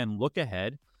weekend look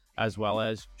ahead, as well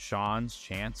as Sean's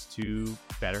chance to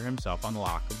better himself on the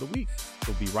lock of the week.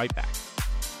 We'll be right back.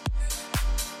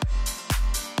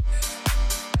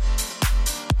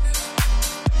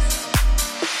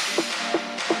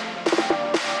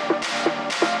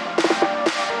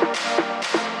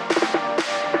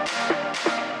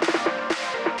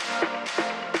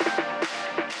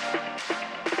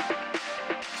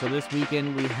 So this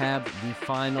weekend, we have the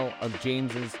final of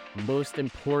James's most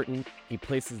important. He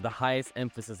places the highest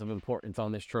emphasis of importance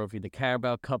on this trophy, the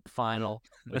Carabao Cup final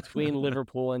between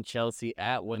Liverpool and Chelsea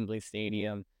at Wembley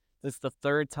Stadium. This is the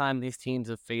 3rd time these teams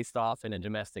have faced off in a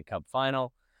domestic cup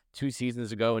final. 2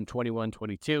 seasons ago in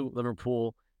 21-22,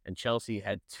 Liverpool and Chelsea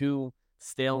had 2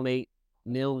 stalemate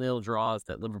 0-0 draws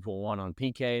that Liverpool won on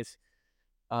PKs.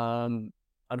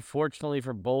 Unfortunately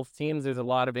for both teams, there's a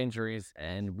lot of injuries,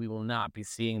 and we will not be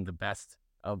seeing the best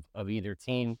of either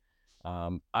team.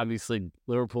 Obviously,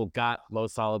 Liverpool got Mo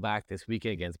Salah back this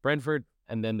weekend against Brentford,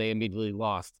 and then they immediately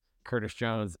lost Curtis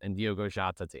Jones and Diogo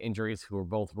Jota to injuries, who were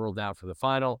both ruled out for the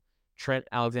final. Trent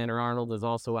Alexander-Arnold is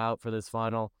also out for this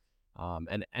final,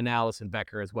 and Alisson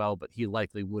Becker as well, but he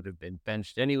likely would have been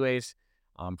benched anyways.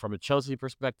 From a Chelsea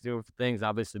perspective of things,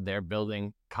 obviously they're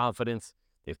building confidence.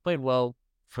 They've played well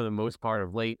for the most part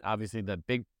of late. Obviously, the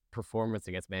big performance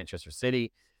against Manchester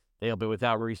City. They'll be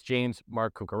without Reece James,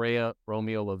 Marc Cucurella,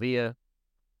 Romeo Lavia,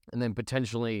 and then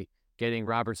potentially getting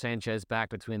Robert Sanchez back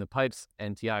between the pipes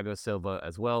and Thiago Silva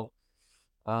as well.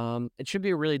 It should be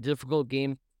a really difficult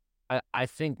game. I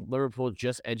think Liverpool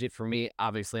just edge it for me.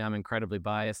 Obviously, I'm incredibly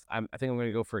biased. I think I'm going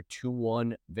to go for a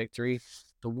 2-1 victory.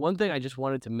 The one thing I just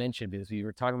wanted to mention, because we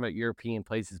were talking about European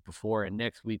places before, and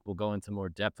next week we'll go into more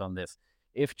depth on this.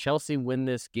 If Chelsea win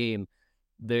this game,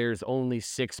 there's only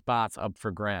 6 spots up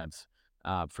for grabs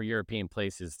for European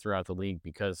places throughout the league,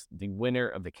 because the winner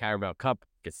of the Carabao Cup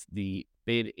gets the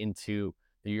bid into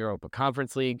the Europa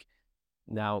Conference League.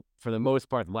 Now, for the most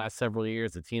part, the last several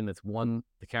years, the team that's won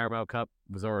the Carabao Cup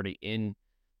was already in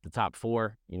the top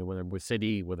 4, whether it was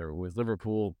City, whether it was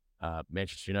Liverpool,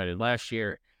 Manchester United last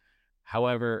year.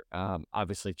 However,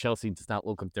 obviously, Chelsea does not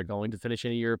look like they're going to finish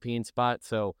in a European spot,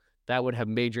 so that would have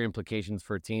major implications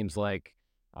for teams like,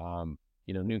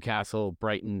 Newcastle,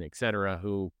 Brighton, etc.,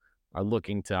 who are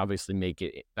looking to obviously make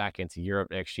it back into Europe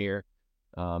next year.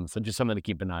 So just something to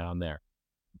keep an eye on there.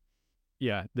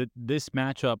 Yeah, this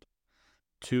matchup,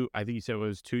 I think you said it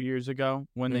was 2 years ago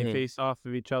when they faced off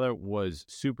of each other, was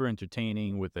super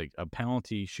entertaining with a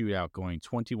penalty shootout going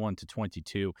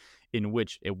 21-22, in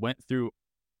which it went through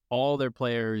all their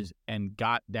players and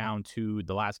got down to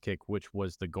the last kick, which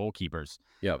was the goalkeepers.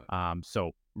 Yep.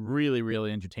 So really,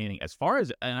 really entertaining.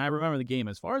 And I remember the game,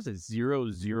 as far as a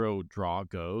 0-0 draw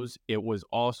goes, it was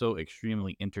also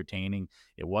extremely entertaining.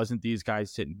 It wasn't these guys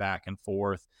sitting back and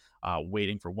forth,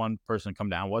 waiting for one person to come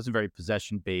down. It wasn't very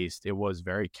possession based. It was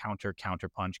very counter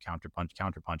punch.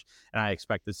 And I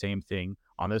expect the same thing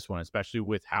on this one, especially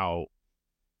with how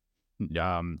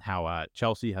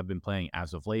Chelsea have been playing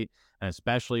as of late, and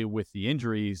especially with the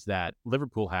injuries that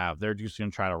Liverpool have. They're just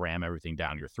going to try to ram everything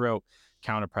down your throat,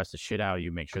 counter press the shit out of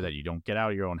you, make sure that you don't get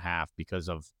out of your own half, because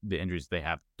of the injuries they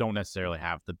have. Don't necessarily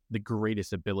have the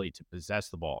greatest ability to possess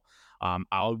the ball.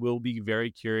 I will be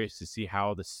very curious to see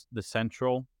how the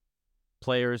central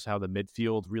players, how the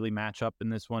midfield really match up in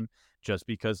this one, just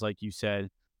because, like you said,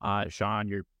 Sean,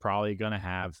 you're probably going to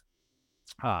have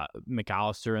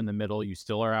McAllister in the middle. You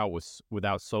still are out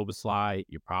without Soboslai.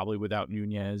 You're probably without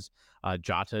Nunez.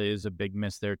 Jota is a big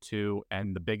miss there too.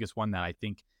 And the biggest one that I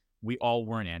think we all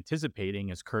weren't anticipating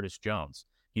is Curtis Jones.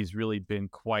 He's really been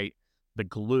quite the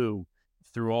glue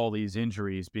through all these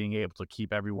injuries, being able to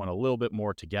keep everyone a little bit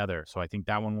more together. So I think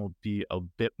that one will be a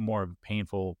bit more of a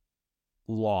painful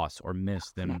loss or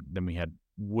miss than we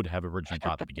would have originally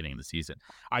thought at the beginning of the season.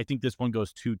 I think this one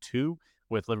goes 2-2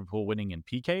 with Liverpool winning in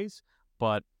PKs,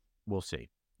 but we'll see.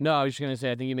 No, I was just going to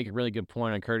say, I think you make a really good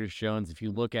point on Curtis Jones. If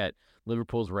you look at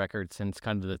Liverpool's record since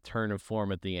kind of the turn of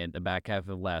form at the back half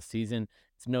of last season,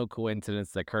 it's no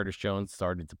coincidence that Curtis Jones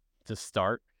started to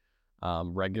start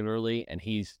regularly. And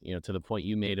he's, to the point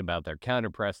you made about their counter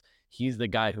press, he's the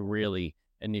guy who really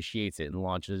initiates it and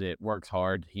launches it, works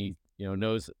hard. He,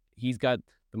 knows he's got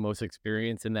the most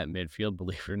experience in that midfield,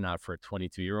 believe it or not, for a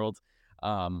 22-year-old,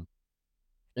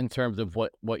 in terms of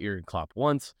what Jurgen Klopp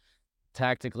wants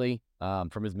tactically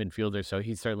from his midfielder. So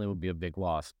he certainly would be a big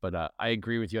loss. But I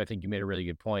agree with you. I think you made a really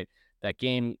good point. That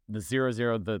game, the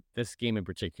 0-0, this game in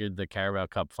particular, the Carabao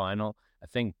Cup final, I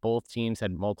think both teams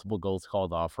had multiple goals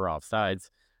called off for offsides.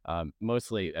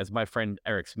 Mostly, as my friend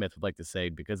Eric Smith would like to say,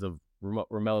 because of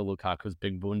Romelu Lukaku's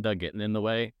big bunda getting in the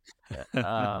way.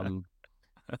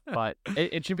 But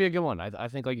it should be a good one. I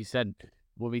think, like you said,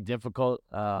 will be difficult.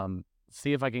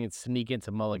 See if I can sneak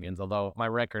into mulligans, although my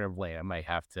record of late, I might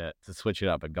have to switch it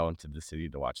up and go into the city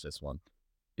to watch this one.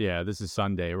 Yeah, this is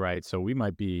Sunday, right? So we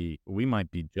might be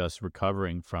just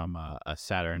recovering from a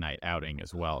Saturday night outing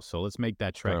as well. So let's make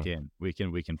that trek in. We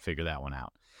can figure that one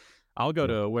out. I'll go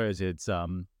to, where is it? It's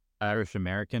Irish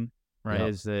American,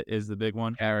 right? Yep. Is the big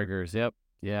one. Carragher's, yep.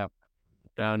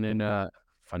 Down in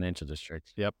Financial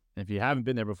District. Yep. If you haven't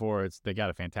been there before, they got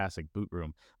a fantastic boot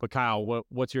room. But Kyle,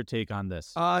 what's your take on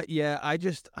this? Yeah, I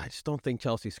just don't think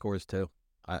Chelsea scores two.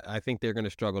 I think they're going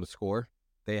to struggle to score.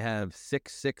 They have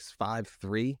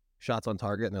 6-6-5-3 shots on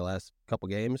target in their last couple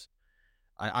games.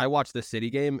 I watched the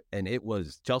City game, and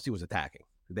Chelsea was attacking.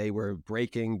 They were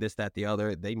breaking this, that, the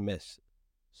other. They missed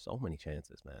so many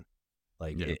chances, man.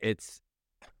 It's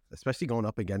especially going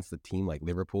up against a team like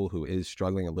Liverpool, who is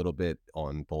struggling a little bit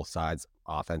on both sides,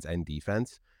 offense and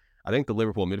defense. I think the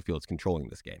Liverpool midfield is controlling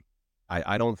this game.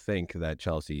 I don't think that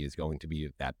Chelsea is going to be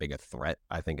that big a threat.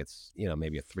 I think it's,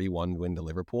 maybe a 3-1 win to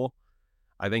Liverpool.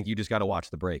 I think you just got to watch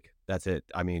the break. That's it.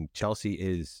 I mean, Chelsea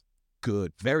is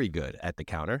good, very good at the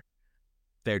counter.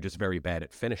 They're just very bad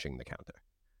at finishing the counter.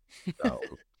 So,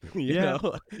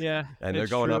 yeah. And they're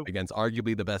going up against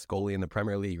arguably the best goalie in the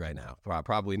Premier League right now.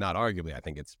 Probably not arguably. I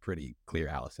think it's pretty clear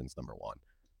Alisson's number one,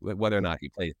 whether or not he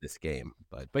plays this game.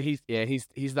 But he's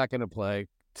not going to play.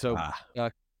 So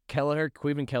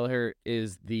Caoimhín Kelleher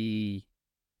is the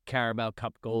Carabao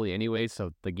Cup goalie anyway.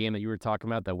 So the game that you were talking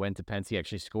about that went to pens, he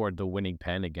actually scored the winning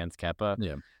pen against Kepa.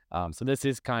 Yeah. So this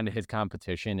is kind of his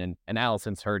competition, and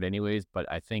Alisson's hurt anyways, but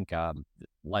I think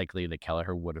likely that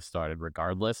Kelleher would have started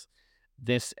regardless.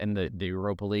 This and the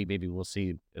Europa League, maybe we'll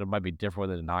see. It might be different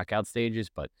than the knockout stages,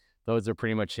 but those are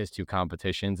pretty much his two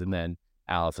competitions, and then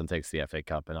Alisson takes the FA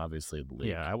Cup and obviously the league.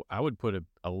 Yeah, I would put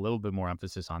a little bit more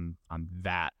emphasis on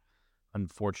that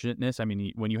unfortunateness. I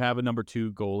mean, when you have a number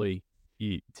two goalie,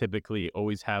 you typically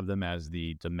always have them as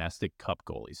the domestic cup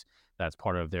goalies. That's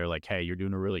part of their, like, hey, you're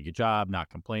doing a really good job, not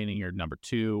complaining. You're number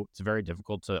two. It's very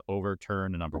difficult to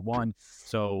overturn a number one.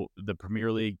 So the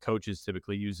Premier League coaches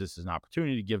typically use this as an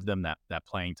opportunity to give them that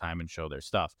playing time and show their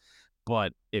stuff.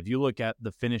 But if you look at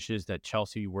the finishes that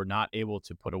Chelsea were not able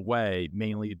to put away,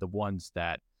 mainly the ones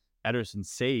that Ederson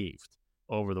saved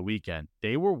over the weekend,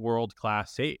 they were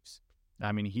world-class saves.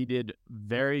 I mean, he did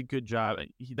very good job.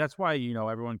 That's why,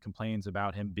 everyone complains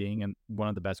about him being one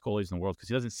of the best goalies in the world, because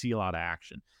he doesn't see a lot of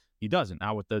action. He doesn't,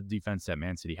 now with the defense that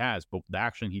Man City has, but the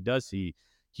action he does see,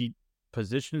 he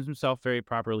positions himself very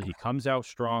properly. He comes out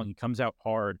strong. He comes out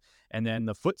hard. And then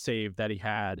the foot save that he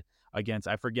had against,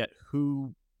 I forget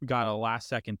who got a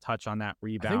last-second touch on that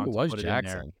rebound. I think it was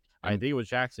Jackson. I think it was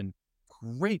Jackson.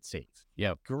 Great save.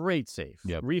 Yeah. Great save.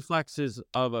 Yep. Reflexes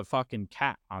of a fucking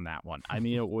cat on that one. I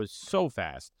mean, it was so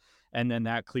fast. And then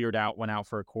that cleared out, went out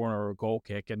for a corner or a goal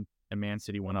kick, and Man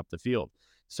City went up the field.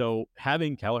 So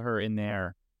having Kelleher in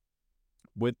there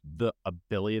with the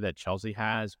ability that Chelsea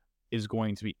has is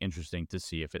going to be interesting to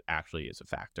see if it actually is a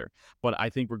factor. But I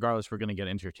think regardless, we're going to get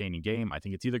an entertaining game. I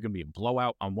think it's either going to be a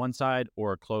blowout on one side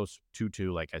or a close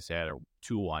 2-2, like I said, or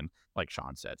 2-1, like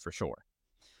Sean said, for sure.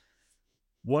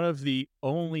 One of the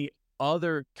only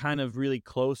other kind of really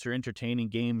close or entertaining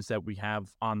games that we have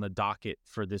on the docket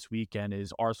for this weekend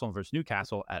is Arsenal versus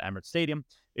Newcastle at Emirates Stadium.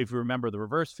 If you remember, the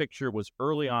reverse fixture was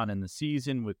early on in the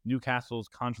season with Newcastle's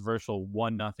controversial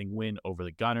 1-0 win over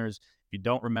the Gunners. If you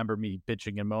don't remember me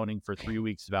bitching and moaning for 3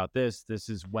 weeks about this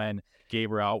is when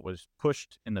Gabriel was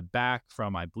pushed in the back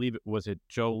from, I believe it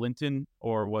Joe Linton,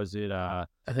 or was it I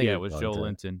think it was Joe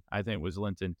Linton. I think it was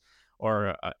Linton,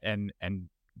 or and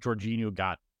Jorginho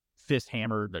got fist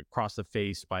hammered across the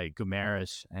face by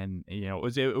Guimaraes, and it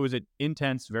was an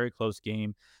intense, very close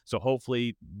game. So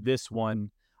hopefully this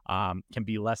one can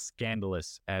be less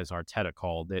scandalous, as Arteta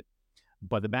called it.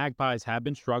 But the Magpies have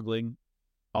been struggling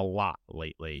a lot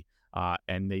lately,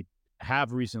 and they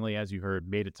have recently, as you heard,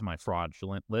 made it to my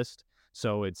fraudulent list.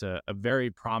 So it's a very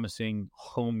promising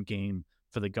home game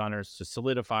for the Gunners to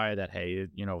solidify that, hey,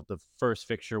 the first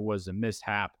fixture was a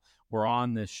mishap. We're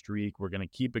on this streak. We're going to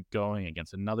keep it going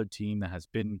against another team that has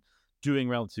been doing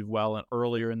relatively well and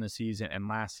earlier in the season and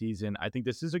last season. I think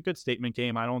this is a good statement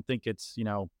game. I don't think it's,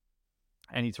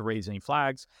 I need to raise any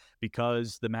flags,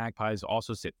 because the Magpies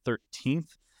also sit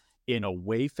 13th in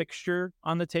away fixture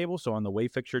on the table. So on the away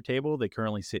fixture table, they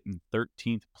currently sit in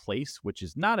 13th place, which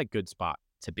is not a good spot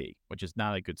to be,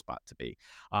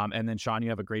 And then, Sean, you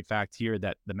have a great fact here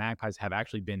that the Magpies have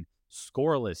actually been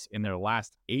scoreless in their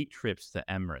last 8 trips to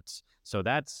Emirates. So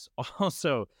that's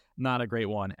also not a great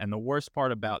one. And the worst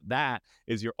part about that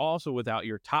is you're also without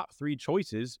your top 3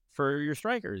 choices for your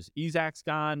strikers. Isak's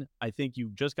gone. I think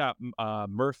you just got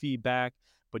Murphy back,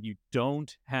 but you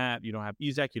don't have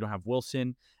Isak, you don't have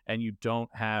Wilson, and you don't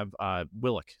have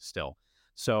Willock still.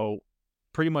 So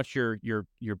pretty much your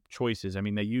choices. I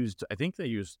mean, I think they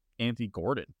used Anthony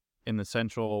Gordon in the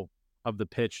central of the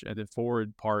pitch at the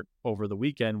forward part over the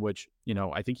weekend, which,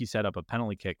 I think he set up a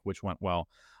penalty kick, which went well,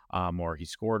 or he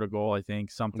scored a goal, I think,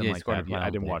 something like that. I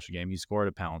didn't watch the game. He scored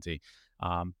a penalty.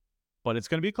 But it's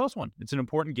going to be a close one. It's an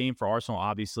important game for Arsenal,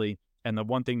 obviously. And the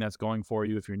one thing that's going for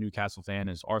you, if you're a Newcastle fan,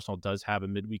 is Arsenal does have a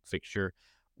midweek fixture,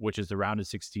 which is the round of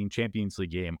 16 Champions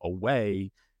League game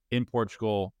away in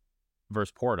Portugal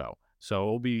versus Porto. So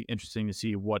it'll be interesting to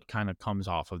see what kind of comes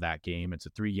off of that game. It's a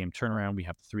 3-game turnaround. We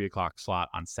have the 3:00 slot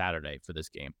on Saturday for this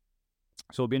game.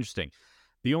 So it'll be interesting.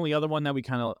 The only other one that we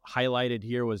kind of highlighted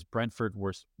here was Brentford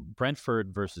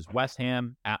versus West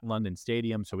Ham at London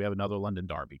Stadium. So we have another London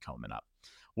derby coming up.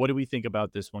 What do we think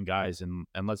about this one, guys? And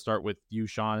let's start with you,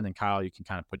 Sean, and then Kyle, you can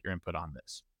kind of put your input on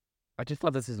this. I just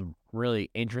thought this is really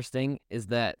interesting, is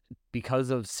that because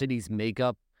of City's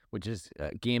makeup, which is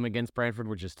a game against Brentford,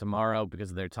 which is tomorrow because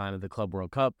of their time at the Club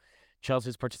World Cup,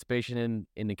 Chelsea's participation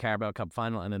in the Carabao Cup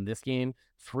final, and in this game,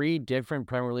 3 different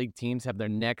Premier League teams have their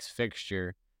next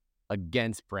fixture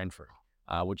against Brentford,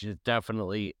 which is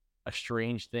definitely a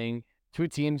strange thing. 2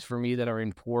 teams for me that are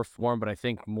in poor form, but I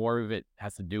think more of it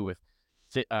has to do with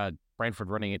Brentford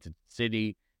running into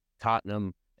City,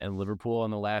 Tottenham, and Liverpool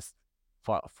in the last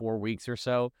 4 weeks or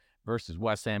so, versus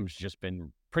West Ham's just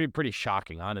been pretty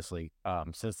shocking, honestly.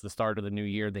 Since the start of the new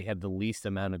year, they had the least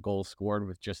amount of goals scored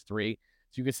with just 3.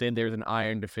 So you could say there's an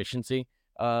iron deficiency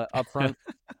up front.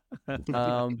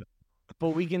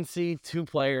 But we can see 2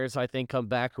 players, I think, come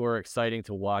back who are exciting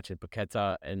to watch, at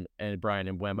Paqueta and Brian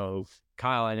Mbeumo.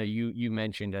 Kyle, I know you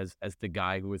mentioned as the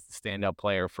guy who was the standout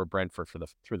player for Brentford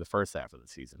through the first half of the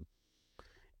season.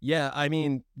 Yeah, I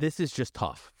mean, this is just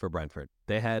tough for Brentford.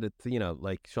 They had,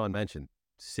 like Sean mentioned,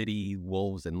 City,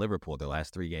 Wolves, and Liverpool their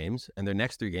last 3 games, and their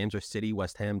next 3 games are City,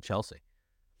 West Ham, Chelsea.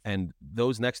 And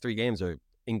those next 3 games are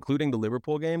including the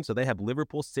Liverpool game, so they have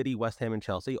Liverpool, City, West Ham, and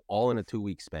Chelsea all in a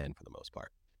 2-week span for the most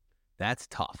part. That's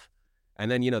tough.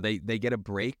 And then, they get a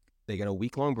break. They get a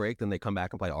week-long break, then they come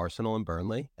back and play Arsenal and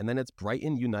Burnley, and then it's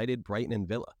Brighton, United, Brighton, and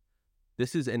Villa.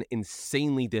 This is an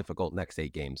insanely difficult next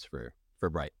 8 games for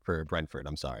Brentford,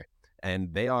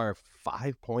 and they are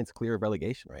 5 points clear of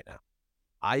relegation right now.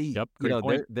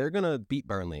 They're gonna beat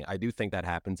Burnley. I do think that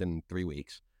happens in 3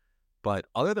 weeks, but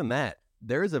other than that,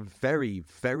 there is a very,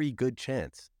 very good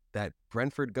chance that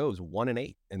Brentford goes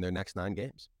 1-8 in their next 9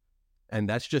 games, and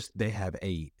that's just, they have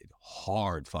a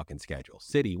hard fucking schedule: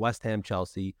 City, West Ham,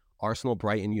 Chelsea, Arsenal,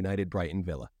 Brighton, United, Brighton,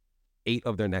 Villa. 8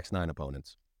 of their next 9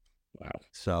 opponents. Wow.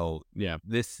 So yeah,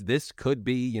 this could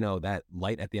be, that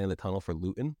light at the end of the tunnel for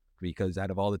Luton, because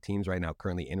out of all the teams right now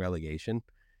currently in relegation,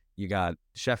 you got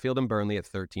Sheffield and Burnley at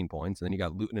 13 points, and then you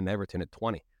got Luton and Everton at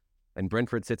 20, and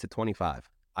Brentford sits at 25.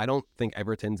 I don't think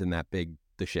Everton's in that big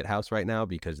the shit house right now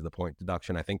because of the point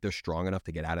deduction. I think they're strong enough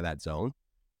to get out of that zone,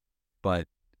 but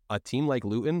a team like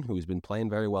Luton, who's been playing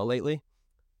very well lately,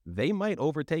 they might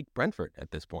overtake Brentford at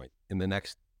this point in the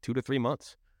next 2 to 3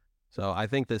 months. So I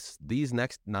think these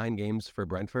next 9 games for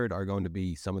Brentford are going to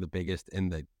be some of the biggest in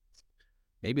the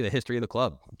maybe the history of the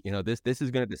club. This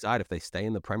is going to decide if they stay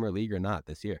in the Premier League or not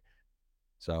this year.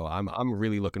 So I'm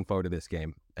really looking forward to this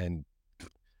game. And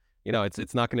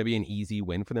it's not going to be an easy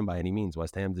win for them by any means.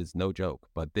 West Ham's is no joke,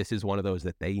 but this is one of those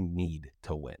that they need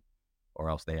to win, or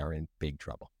else they are in big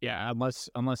trouble. Yeah, unless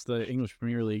the English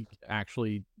Premier League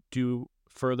actually do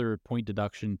further point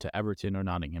deduction to Everton or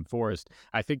Nottingham Forest,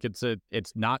 I think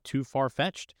it's not too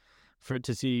far-fetched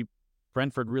to see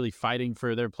Brentford really fighting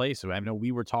for their place. I know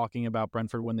we were talking about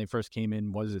Brentford when they first came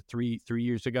in, was it three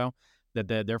years ago, that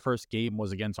their first game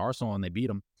was against Arsenal and they beat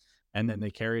them. And then they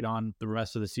carried on the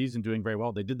rest of the season doing very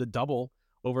well. They did the double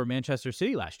over Manchester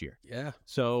City last year. Yeah.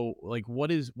 So, like,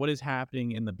 what is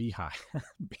happening in the Beehive?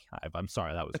 Beehive. I'm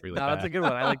sorry, that was really No, bad. That's a good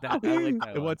one. I like that. I like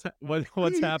that one.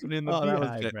 What's happening in the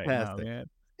Beehive right now, fantastic. man?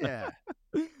 Yeah.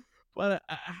 But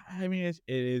I mean,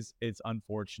 it's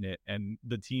unfortunate, and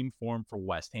the team form for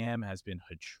West Ham has been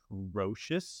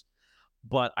atrocious.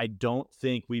 But I don't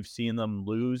think we've seen them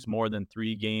lose more than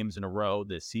 3 games in a row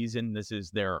this season. This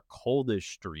is their coldest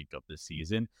streak of the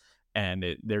season, and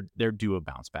they're due a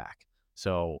bounce back.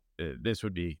 So this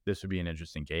would be an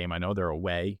interesting game. I know they're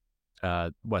away,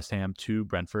 West Ham to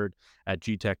Brentford at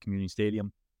G-Tech Community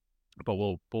Stadium, but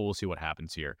we'll see what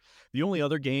happens here. The only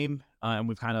other game, and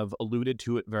we've kind of alluded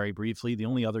to it very briefly, the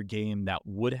only other game that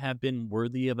would have been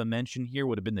worthy of a mention here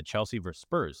would have been the Chelsea versus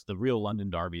Spurs, the real London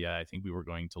derby I think we were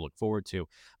going to look forward to.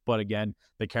 But again,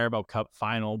 the Carabao Cup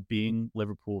final being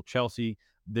Liverpool-Chelsea,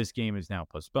 this game is now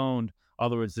postponed.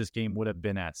 Otherwise, this game would have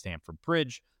been at Stamford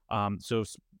Bridge. So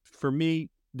for me,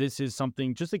 this is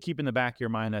something just to keep in the back of your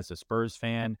mind as a Spurs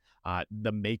fan.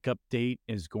 The makeup date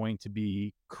is going to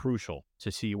be crucial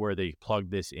to see where they plug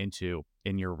this into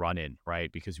in your run-in,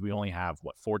 right? Because we only have,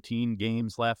 13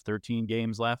 games left?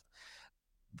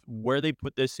 Where they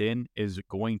put this in is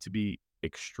going to be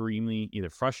extremely either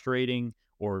frustrating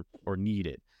or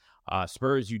needed.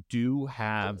 Spurs, you do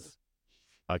have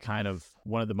a kind of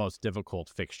one of the most difficult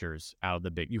fixtures out of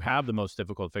the big. You have the most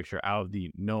difficult fixture out of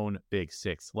the known Big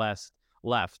Six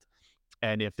left.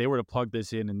 And if they were to plug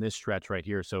this in this stretch right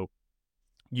here, so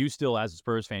you still, as a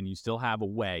Spurs fan, you still have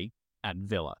away at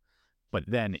Villa. But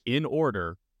then in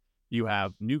order, you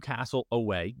have Newcastle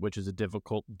away, which is a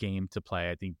difficult game to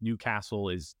play. I think Newcastle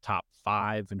is top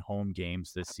 5 in home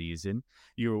games this season.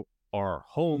 You are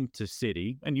home to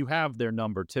City, and you have their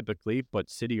number typically, but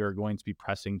City are going to be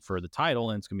pressing for the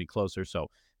title, and it's going to be closer. So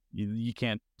you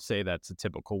can't say that's a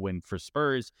typical win for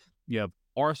Spurs. You have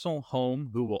Arsenal home,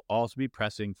 who will also be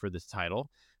pressing for this title,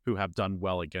 who have done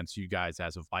well against you guys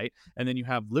as of late. And then you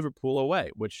have Liverpool away,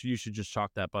 which you should just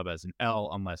chalk that up as an L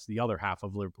unless the other half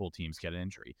of Liverpool teams get an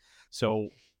injury. So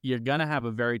you're going to have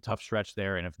a very tough stretch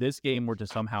there. And if this game were to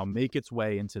somehow make its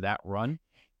way into that run,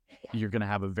 you're going to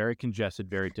have a very congested,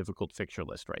 very difficult fixture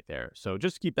list right there. So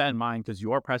just keep that in mind because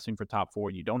you are pressing for top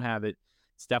 4. You don't have it.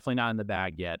 It's definitely not in the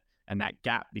bag yet. And that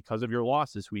gap, because of your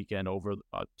loss this weekend over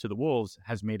to the Wolves,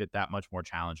 has made it that much more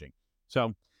challenging.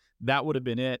 So that would have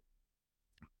been it.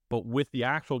 But with the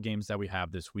actual games that we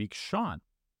have this week, Sean,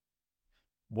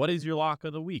 what is your lock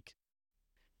of the week?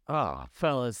 Oh,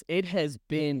 fellas, it has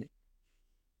been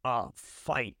a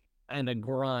fight and a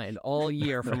grind all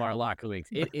year from our lock of the weeks.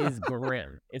 It is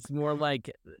grim. It's more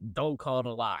like don't call it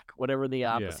a lock, whatever the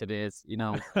opposite is.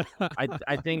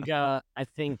 I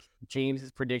think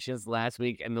James's predictions last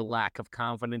week and the lack of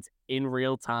confidence in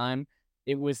real time,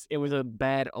 it was a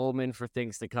bad omen for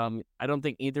things to come. I don't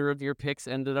think either of your picks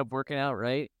ended up working out,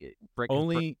 right?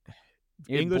 Only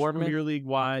English Premier League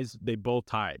wise, they both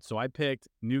tied. So I picked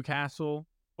Newcastle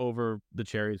over the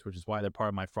Cherries, which is why they're part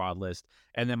of my fraud list.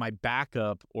 And then my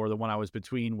backup, or the one I was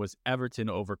between, was Everton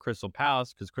over Crystal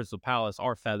Palace, because Crystal Palace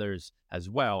are feathers as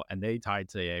well, and they tied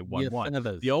to a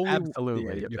 1-1.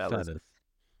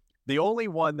 The only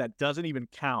one that doesn't even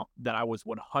count that I was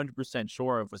 100%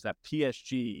 sure of was that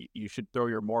PSG you should throw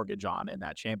your mortgage on in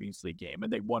that Champions League game,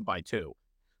 and they won by 2.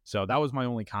 So that was my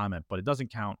only comment, but it doesn't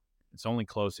count. It's only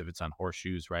close if it's on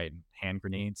horseshoes, right? And hand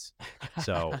grenades.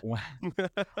 So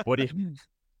what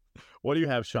do you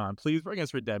have, Sean? Please bring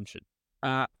us redemption.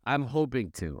 I'm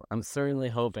hoping to. I'm certainly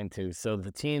hoping to. So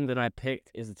the team that I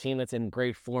picked is a team that's in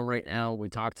great form right now. We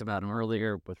talked about them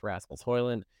earlier with Rasmus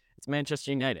Højlund. It's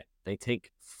Manchester United. They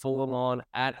take Fulham on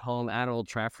at home at Old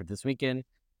Trafford this weekend.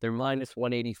 They're minus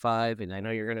 185, and I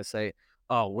know you're going to say,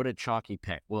 oh, what a chalky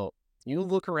pick. Well, you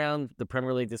look around the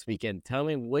Premier League this weekend. Tell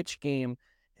me which game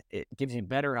it gives you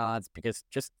better odds, because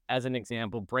just as an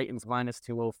example, Brighton's minus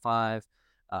 205.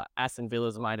 Aston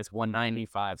Villa's minus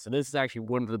 195. So this is actually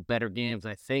one of the better games,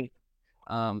 I think.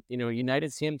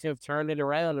 United seem to have turned it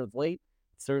around of late.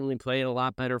 Certainly playing a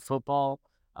lot better football.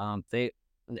 They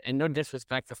and no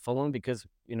disrespect to Fulham, because,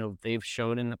 they've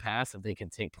shown in the past that they can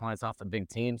take points off the big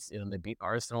teams. They beat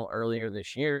Arsenal earlier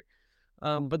this year.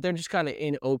 But they're just kind of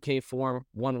in okay form.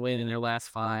 1 win in their last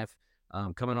 5,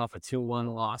 coming off a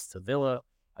 2-1 loss to Villa.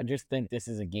 I just think this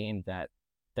is a game that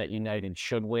United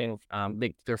should win.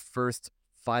 Make their first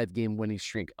 5-game winning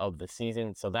streak of the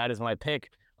season. So that is my pick.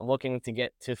 I'm looking to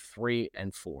get to 3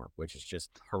 and 4, which is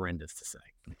just horrendous to say.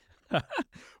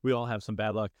 We all have some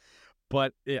bad luck.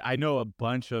 But I know a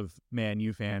bunch of Man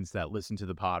U fans that listen to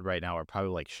the pod right now are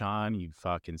probably like, Sean, you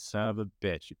fucking son of a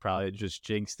bitch. You probably just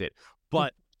jinxed it.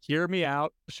 But hear me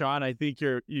out, Sean. I think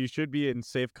you should be in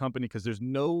safe company, because there's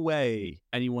no way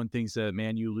anyone thinks that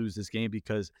Man U lose this game,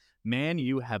 because Man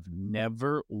U have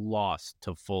never lost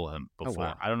to Fulham before. Oh,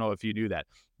 wow. I don't know if you knew that.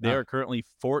 They are currently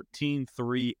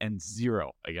 14-3-0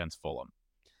 against Fulham.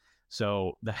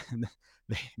 So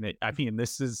I mean,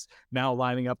 this is now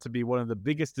lining up to be one of the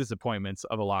biggest disappointments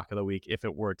of a lock of the week if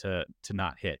it were to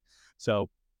not hit. So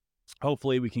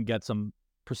hopefully we can get some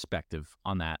perspective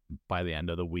on that by the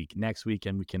end of the week. Next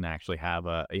weekend, we can actually have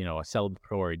a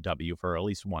celebratory W for at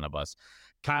least one of us.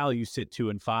 Kyle, you sit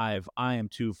 2-5. I am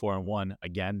 2-4-1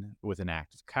 again with an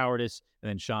act of cowardice, and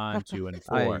then Sean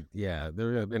 2-4.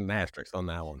 There have been an asterisk on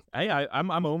that one. I'm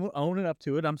owning up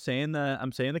to it. I'm saying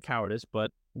the cowardice,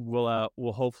 but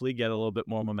we'll hopefully get a little bit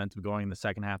more momentum going in the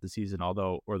second half of the season,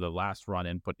 or the last run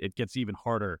in. But it gets even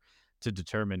harder to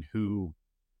determine who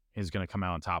is going to come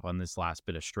out on top on this last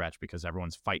bit of stretch, because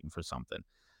everyone's fighting for something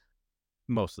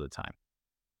most of the time.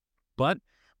 But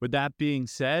with that being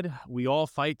said, we all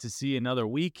fight to see another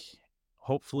week.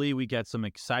 Hopefully we get some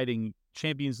exciting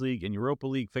Champions League and Europa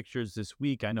League fixtures this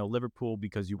week. I know Liverpool,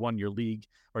 because you won your league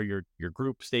or your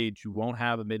group stage, you won't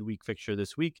have a midweek fixture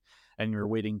this week, and you're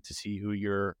waiting to see who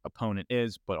your opponent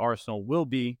is. But Arsenal will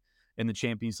be in the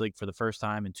Champions League for the first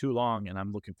time in too long, and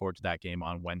I'm looking forward to that game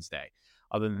on Wednesday.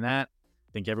 Other than that,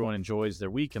 I think everyone enjoys their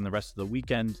week and the rest of the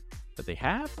weekend that they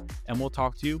have, and we'll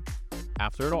talk to you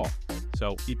after it all.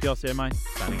 So, EPL State of Mind,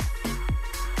 signing out.